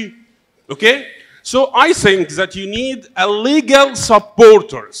 judiciary, okay? So I think that you need a legal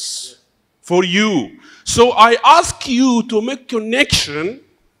supporters for you. So I ask you to make connection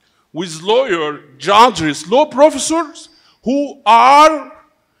with lawyers, judges, law professors who are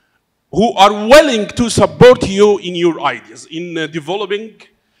willing to support you in your ideas, in developing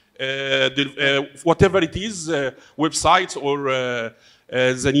whatever it is, websites or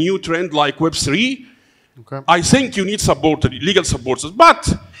the new trend like Web3. Okay. I think you need support, legal supporters. But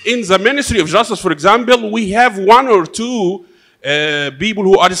in the Ministry of Justice, for example, we have one or two people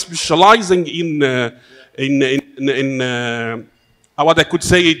who are specializing in what I could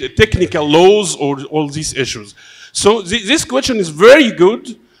say technical laws or all these issues. So this question is very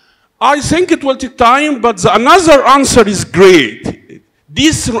good. I think it will take time, but another answer is great.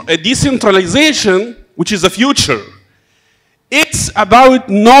 Decentralization, which is the future, it's about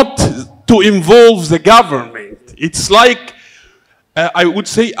not to involve the government. It's like, I would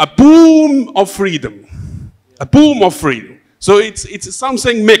say, a boom of freedom. A boom of freedom. So it's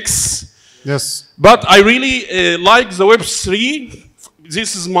something mixed. Yes. But I really like the Web3.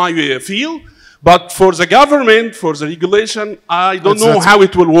 This is my field. But for the government, for the regulation, I don't know how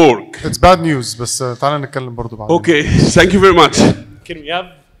it will work. It's bad news, بس تعالى نتكلم برضو بعدين. Okay, thank you very much. Can we have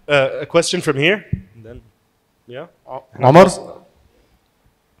a question from here? And then, yeah. Omar?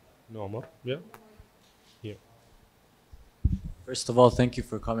 No, Omar. Yeah. Here. First of all, thank you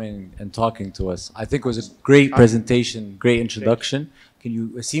for coming and talking to us. I think it was a great presentation, great introduction. Can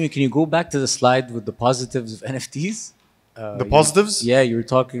you go back to the slide with the positives of NFTs? The positives? Yeah, you were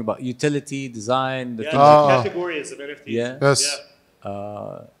talking about utility, design, the things categories of NFTs. Yeah. Yes.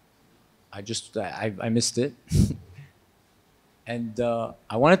 I missed it. And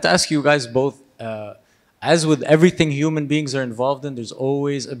I wanted to ask you guys both, as with everything human beings are involved in, there's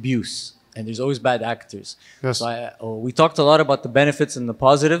always abuse and there's always bad actors. Yes. So we talked a lot about the benefits and the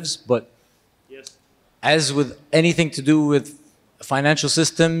positives, but as with anything to do with financial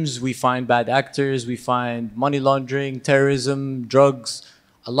systems, we find bad actors, we find money laundering, terrorism, drugs,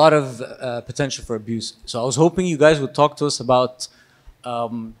 a lot of potential for abuse. So I was hoping you guys would talk to us about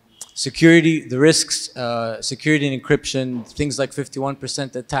security, the risks, security and encryption, things like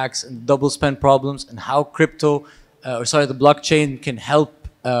 51% attacks and double spend problems, and how the blockchain can help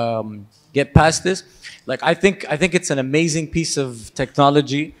get past this. Like I think it's an amazing piece of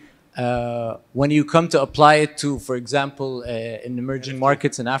technology. When you come to apply it to, for example, in emerging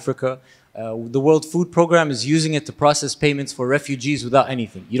markets in Africa, the World Food Program is using it to process payments for refugees without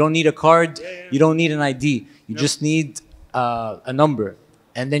anything. You don't need a card, you don't need an ID, you just need a number,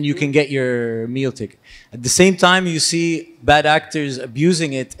 and then you can get your meal ticket. At the same time, you see bad actors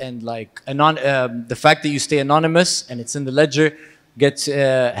abusing it, and like the fact that you stay anonymous and it's in the ledger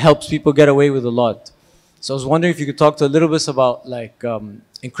helps people get away with a lot. So I was wondering if you could talk to a little bit about like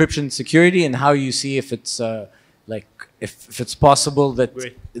encryption security and how you see if it's if it's possible that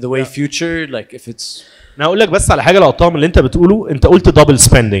the way future, like if it's. انا هقول لك بس على حاجه لقطام اللي انت بتقوله. انت قلت double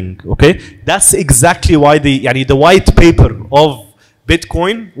spending, okay? That's exactly why the white paper of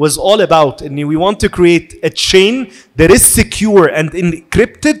Bitcoin was all about. And we want to create a chain that is secure and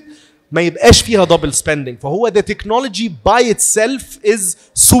encrypted ما يبقاش فيها double spending. فهو the technology by itself is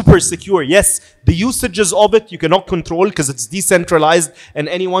super secure. Yes, the usages of it you cannot control because it's decentralized and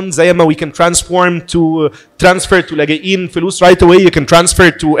anyone زي ما we can transfer to لاجئين فلوس right away, you can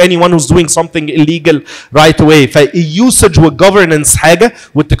transfer to anyone who's doing something illegal right away. فالusage والgovernance حاجة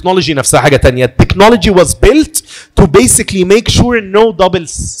والتكنولوجي نفسها حاجة تانية. Technology was built to basically make sure no double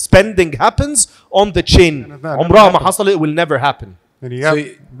spending happens on the chain. عمرها ما حصل, it will never happen.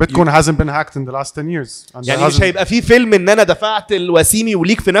 Bitcoin hasn't been hacked in the last 10 years. يعني مش هيبقى في فيلم ان انا دفعت الوسيمي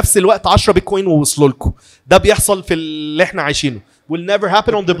وليك في نفس الوقت 10 بيتكوين ووصلوا لكم. ده بيحصل في اللي احنا عايشينه. Will never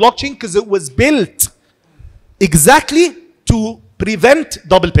happen on the blockchain because it was built exactly to prevent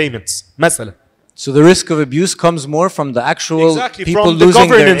double payments. مثلا. So the risk of abuse comes more from the actual people from the losing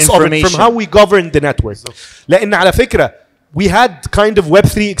their governance of it, information. from how we govern the network. لأن على فكرة we had kind of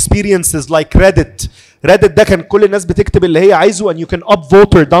Web3 experiences like Reddit. Reddit ده كان كل الناس بتكتب اللي هي عايزه and you can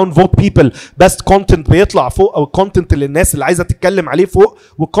upvote or downvote people. best content بيطلع فوق او الكونتنت اللي الناس اللي عايزه تتكلم عليه فوق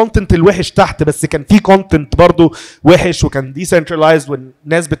والكونتنت الوحش تحت, بس كان في كونتنت برضو وحش وكان decentralized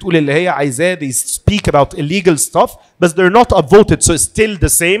والناس بتقول اللي هي عايزاه. They speak about illegal stuff but they're not upvoted, so it's still the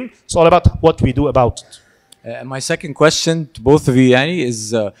same. It's all about what we do about it. My second question to both of you, Yani,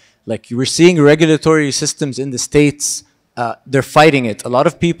 is like you were seeing regulatory systems in the States. They're fighting it. A lot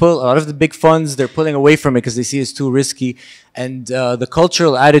of people, a lot of the big funds, they're pulling away from it because they see it's too risky. And the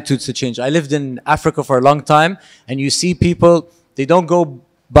cultural attitudes to change. I lived in Africa for a long time, and you see people, they don't go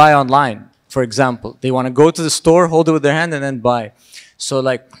buy online, for example. They want to go to the store, hold it with their hand, and then buy. So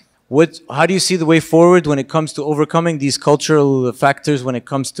like, how do you see the way forward when it comes to overcoming these cultural factors when it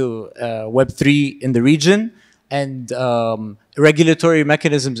comes to Web3 in the region and regulatory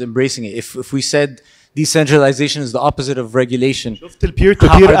mechanisms embracing it? If we said decentralization is the opposite of regulation. شفت البير تو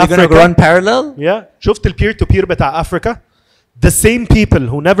بير are they going to run parallel? Yeah. شفت البير تو بير بتاع افريكا. The same people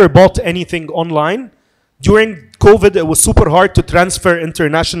who never bought anything online during COVID, it was super hard to transfer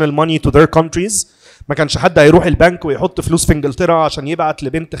international money to their countries. ما كانش حد هيروح البنك ويحط فلوس في انجلترا عشان يبعت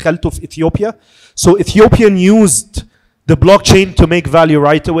لبنت خالته في اثيوبيا. So Ethiopian used the blockchain to make value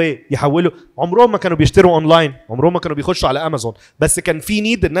right away. يحولوا. عمرهم ما كانوا بيشتروا اونلاين, عمرهم ما كانوا بيخشوا على امازون, بس كان في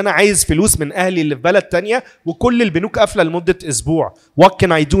نيد ان انا عايز فلوس من اهلي اللي في بلد تانية وكل البنوك قافله لمده اسبوع. What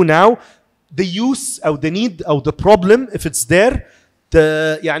can I do now? The use او the need او the problem, if it's there,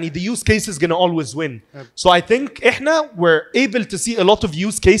 يعني the use case is gonna always win. So I think احنا we're able to see a lot of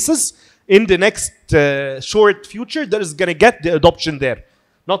use cases in the next short future that is gonna get the adoption there.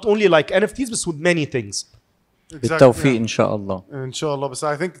 Not only like NFTs but with many things. بالتوفيق إن شاء الله. إن شاء الله. But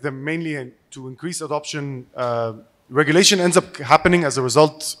I think that mainly to increase adoption, regulation ends up happening as a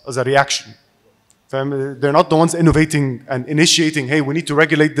result, as a reaction. They're not the ones innovating and initiating, hey, we need to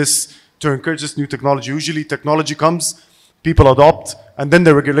regulate this to encourage this new technology. Usually technology comes, people adopt, and then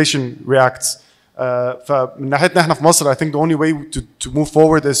the regulation reacts. فمن ناحيتنا احنا في مصر, I think the only way to move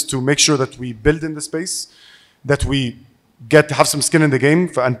forward is to make sure that we build in the space, that we have some skin in the game.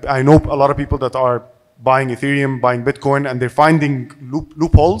 And I know a lot of people that are buying Ethereum, buying Bitcoin, and they're finding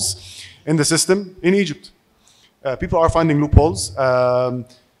loopholes in the system in Egypt. People are finding loopholes.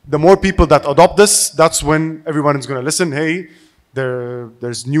 The more people that adopt this, that's when everyone is going to listen. Hey,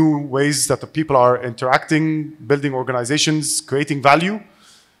 there's new ways that the people are interacting, building organizations, creating value,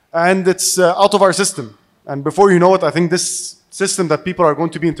 and it's out of our system. And before you know it, I think this system that people are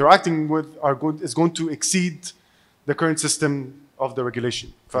going to be interacting with is going to exceed the current system of the regulation.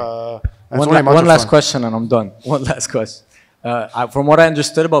 One last question and I'm done. One last question. From what I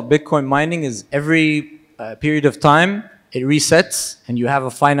understood about Bitcoin mining is every period of time it resets and you have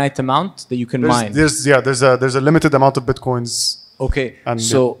a finite amount that you can mine. There's a limited amount of Bitcoins. Okay.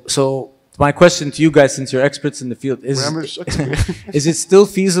 So my question to you guys, since you're experts in the field, is it still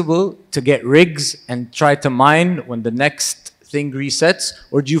feasible to get rigs and try to mine when the next thing resets,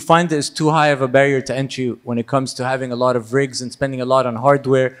 or do you find that it's too high of a barrier to entry when it comes to having a lot of rigs and spending a lot on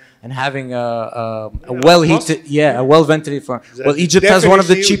hardware and having a well-ventilated farm? Well, Egypt has one of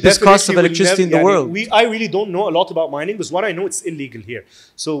the cheapest costs of electricity in the world. I really don't know a lot about mining, because what I know, it's illegal here.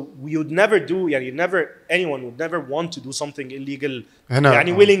 So you'd never do, anyone would never want to do something illegal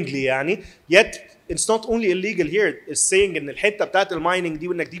willingly. Yet it's not only illegal here, it's saying in الحتة بتاعت المايننج دي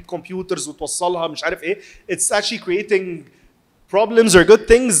وانك تجيب كمبيوترز وتوصلها مش عارف ايه, it's actually creating problems or good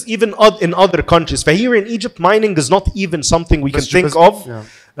things even in other countries. But here in Egypt, mining is not even something we can think of.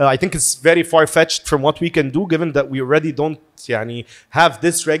 I think it's very far-fetched from what we can do, given that we already don't have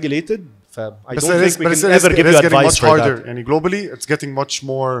this regulated. I don't think we can ever give you advice for that. And globally, it's getting much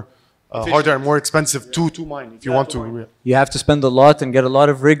more harder and more expensive to mine if you want to. You have to spend a lot and get a lot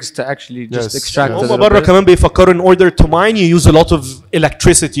of rigs to actually just extract it. هم بره كمان بيفكروا in order to mine you use a lot of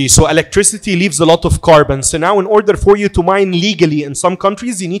electricity. So electricity leaves a lot of carbon. So now in order for you to mine legally in some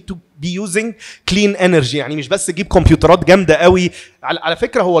countries you need to be using clean energy. يعني مش بس تجيب كمبيوترات جامده قوي. على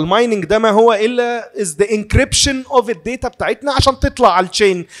فكره هو المايننج ده ما هو الا is the encryption of الداتا بتاعتنا عشان تطلع على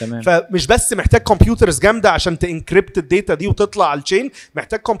التشين. فمش بس محتاج كمبيوترز جامده عشان تانكريبت الداتا دي وتطلع على التشين،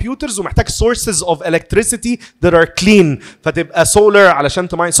 محتاج كمبيوترز ومحتاج sources of electricity that are clean فتبقى solar علشان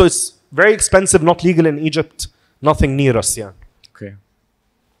تماين. So it's very expensive, not legal in Egypt, nothing near us يعني. Okay.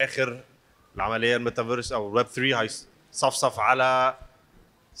 اخر العمليه الميتافيرس او الويب 3 هيصفصف على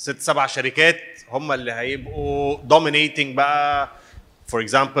 6-7 شركات هم اللي هيبقوا dominating بقى. فور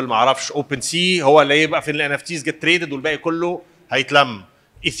اكزامبل ما اعرفش اوبن سي هو اللي هيبقى في ال NFTs get traded والباقي كله هيتلم.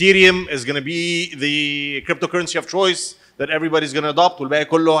 Ethereum is going to be the cryptocurrency of choice that everybody's going to adopt والباقي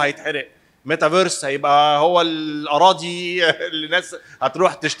كله هيتحرق. Metaverse هيبقى هو الاراضي اللي الناس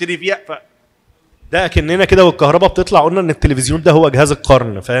هتروح تشتري فيها. ده كأننا كده والكهرباء بتطلع قلنا ان التلفزيون ده هو جهاز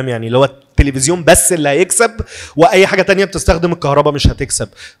القرن، فاهم يعني اللي هو التلفزيون بس اللي هيكسب واي حاجه تانية بتستخدم الكهرباء مش هتكسب.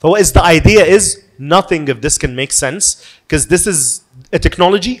 فهو is the idea is nothing of this can make sense because this is a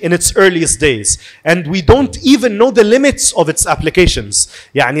technology in its earliest days and we don't even know the limits of its applications.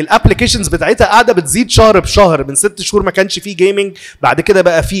 يعني الابلكيشنز بتاعتها قاعده بتزيد شهر بشهر. من 6 شهور ما كانش فيه جيمنج، بعد كده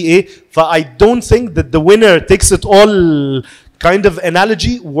بقى فيه ايه. I don't think that the winner takes it all kind of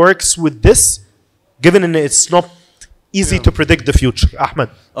analogy works with this given that it's not easy to predict the future. Ahmed.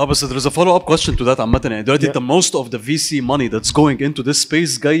 بس there is a follow up question to that عامة. يعني دلوقتي انت most of the VC money that's going into this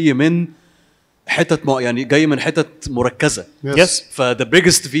space جاي من حتت يعني جاي من حتت مركزة. Yes. the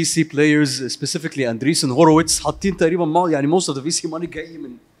biggest VC players specifically Andreessen Horowitz حاطين تقريبا يعني most of the VC money جاي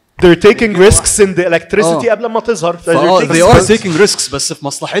من They're taking risks in the electricity قبل ما تظهر. They are taking risks بس في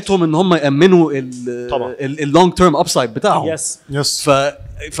مصلحتهم ان هم يأمنوا ال long term upside بتاعهم. Yes.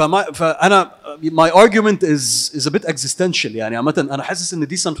 فأنا my argument is a bit existential. يعني عامة أنا حاسس إن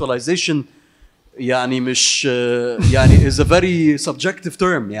decentralization يعني مش يعني is a very subjective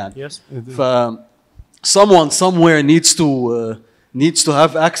term يعني. Yes. someone somewhere needs to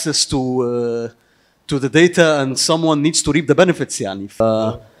have access to the data and someone needs to reap the benefits يعني.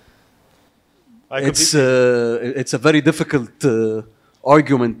 it's a very difficult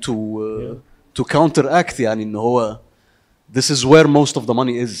argument to counteract يعني إن هو this is where most of the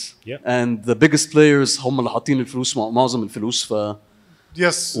money is. And the biggest players هم اللي حاطين الفلوس معظم الفلوس.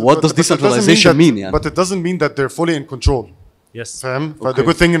 Yes. What does decentralization mean يعني? But it doesn't mean that they're fully in control. Yes. فاهم؟ The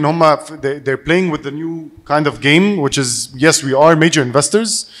good thing إن هم they're playing with the new kind of game which is yes we are major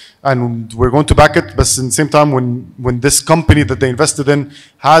investors and we're going to back it but in the same time when this company that they invested in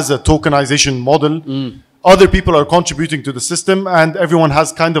has a tokenization model other people are contributing to the system and everyone has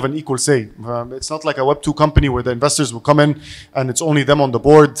kind of an equal say. It's not like a Web2 company where the investors will come in and it's only them on the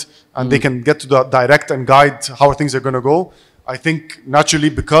board and they can get to direct and guide how things are going to go. I think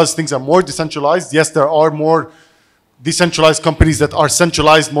naturally because things are more decentralized, yes, there are more decentralized companies that are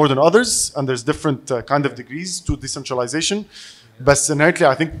centralized more than others and there's different kind of degrees to decentralization. But inherently,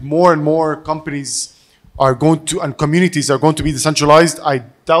 I think more and more companies are going to and communities are going to be decentralized. I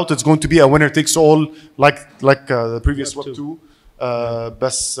doubt it's going to be a winner takes all like the previous Web2.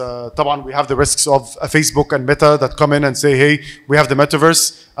 But طبعا we have the risks of a Facebook and Meta that come in and say, hey, we have the Metaverse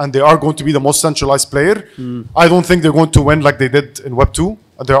and they are going to be the most centralized player. I don't think they're going to win like they did in Web2.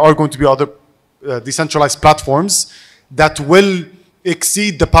 There are going to be other decentralized platforms that will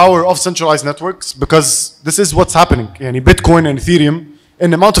exceed the power of centralized networks because this is what's happening. Yani Bitcoin and Ethereum in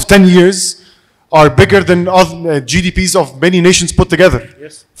the amount of 10 years are bigger than GDPs of many nations put together.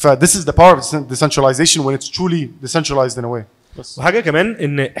 Yes. This is the power of decentralization when it's truly decentralized in a way. وحاجه كمان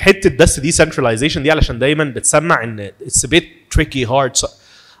ان حته بس decentralization دي علشان دايما بتسمع ان it's a bit tricky hard. So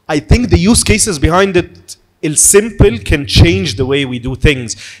I think the use cases behind it الsimple can change the way we do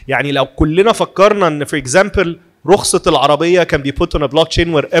things. يعني لو كلنا فكرنا ان for example رخصة العربية can be put on a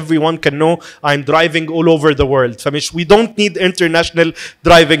blockchain where everyone can know I'm driving all over the world. فمش we don't need international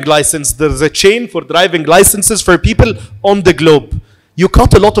driving license. There's a chain for driving licenses for people on the globe. You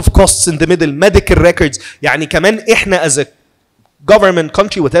cut a lot of costs in the middle. Medical records. يعني كمان احنا as a government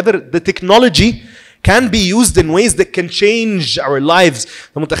country whatever the technology can be used in ways that can change our lives.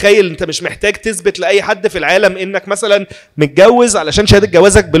 انت متخيل انت مش محتاج تثبت لاي حد في العالم انك مثلا متجوز علشان شهاده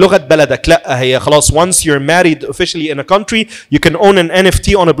جوازك بلغه بلدك. لا هي خلاص once you're married officially in a country you can own an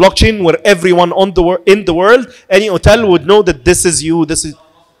NFT on a blockchain where everyone on in the world any hotel would know that this is you. This is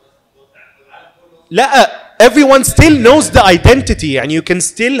لا everyone still knows the identity and you can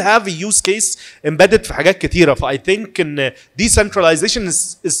still have a use case embedded في حاجات كتيرة. I think in decentralization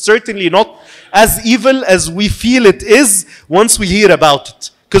is certainly not as evil as we feel it is once we hear about it,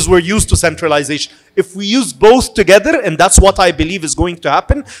 because we're used to centralization. If we use both together, and that's what I believe is going to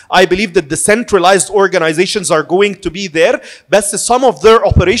happen, I believe that the centralized organizations are going to be there, but some of their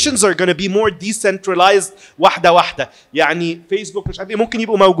operations are going to be more decentralized واحدة واحدة. يعني Facebook مش عارف ايه ممكن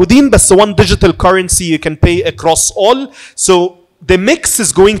يبقوا موجودين بس one digital currency you can pay across all. So the mix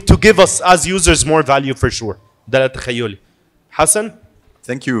is going to give us as users more value for sure. ده تخيلي. حسن?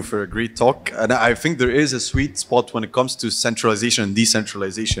 Thank you for a great talk. And I think there is a sweet spot when it comes to centralization and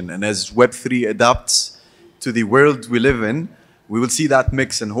decentralization. And as Web3 adapts to the world we live in, we will see that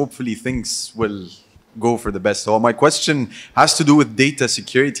mix and hopefully things will go for the best. So my question has to do with data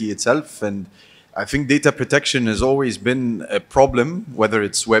security itself. And I think data protection has always been a problem, whether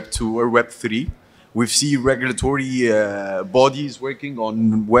it's Web2 or Web3. We've seen regulatory bodies working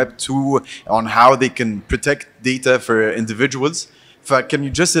on Web2 on how they can protect data for individuals. Can you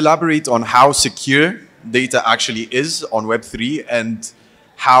just elaborate on how secure data actually is on Web3 and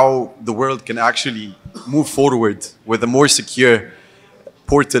how the world can actually move forward with a more secure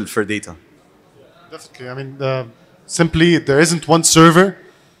portal for data? Definitely. I mean, simply, there isn't one server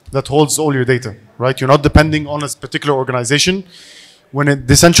that holds all your data, right? You're not depending on a particular organization. When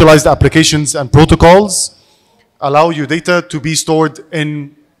decentralized applications and protocols allow your data to be stored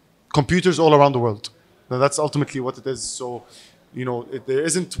in computers all around the world. Now, that's ultimately what it is. So, you know, there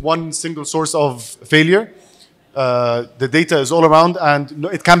isn't one single source of failure. The data is all around and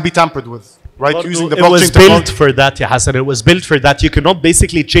it can be tampered with, right? But using the it blockchain was technology. built for that, yeah, Hassan. It was built for that. You cannot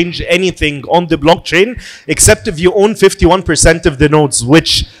basically change anything on the blockchain except if you own 51% of the nodes,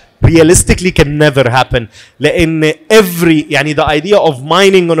 which realistically can never happen. لأن the idea of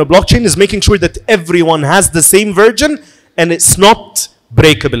mining on a blockchain is making sure that everyone has the same version and it's not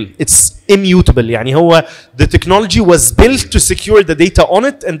breakable. It's immutable. The technology was built to secure the data on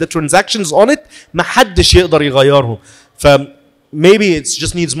it and the transactions on it. ما حدش يقدر يغيرهم. Maybe it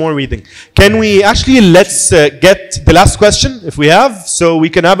just needs more reading. Can we actually let's get the last question if we have, so we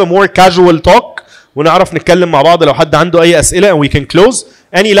can have a more casual talk ونعرف نتكلم مع بعض لو حد عنده أي أسئلة and we can close.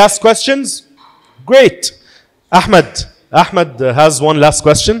 Any last questions? Great. Ahmed has one last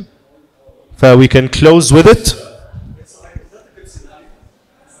question. So we can close with it.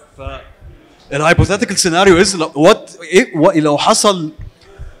 The hypothetical scenario is what لو حصل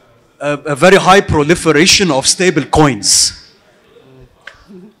a very high proliferation of stable coins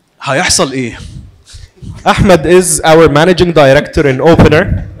هيحصل ايه؟ Ahmed is our managing director in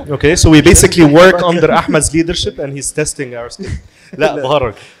Opener. Okay, so we basically work under Ahmed's leadership and he's testing our skills. لا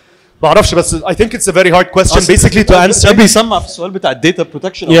بهرج. بعرفش بس I think it's a very hard question basically to answer. بيسمع في السؤال بتاع data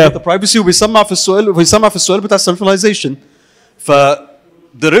protection or data privacy وبيسمع في السؤال بتاع centralization.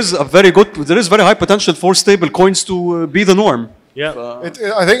 There is very high potential for stable coins to be the norm. Yeah.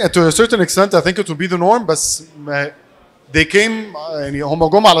 I think to a certain extent I think it will be the norm, but they came يعني هم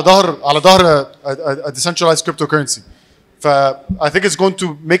جم على ظهر a decentralized cryptocurrency. I think it's going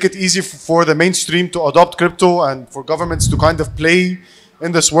to make it easy for the mainstream to adopt crypto and for governments to kind of play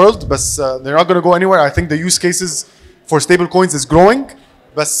in this world, but they're not going to go anywhere. I think the use cases for stable coins is growing,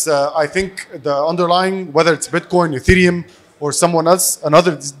 but I think the underlying, whether it's Bitcoin, Ethereum, or someone else,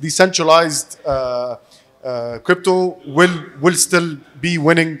 another decentralized crypto will still be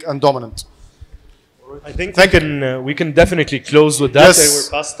winning and dominant. I think we can definitely close with that.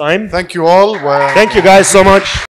 Yes. We're past time. Thank you all. Thank you guys so much.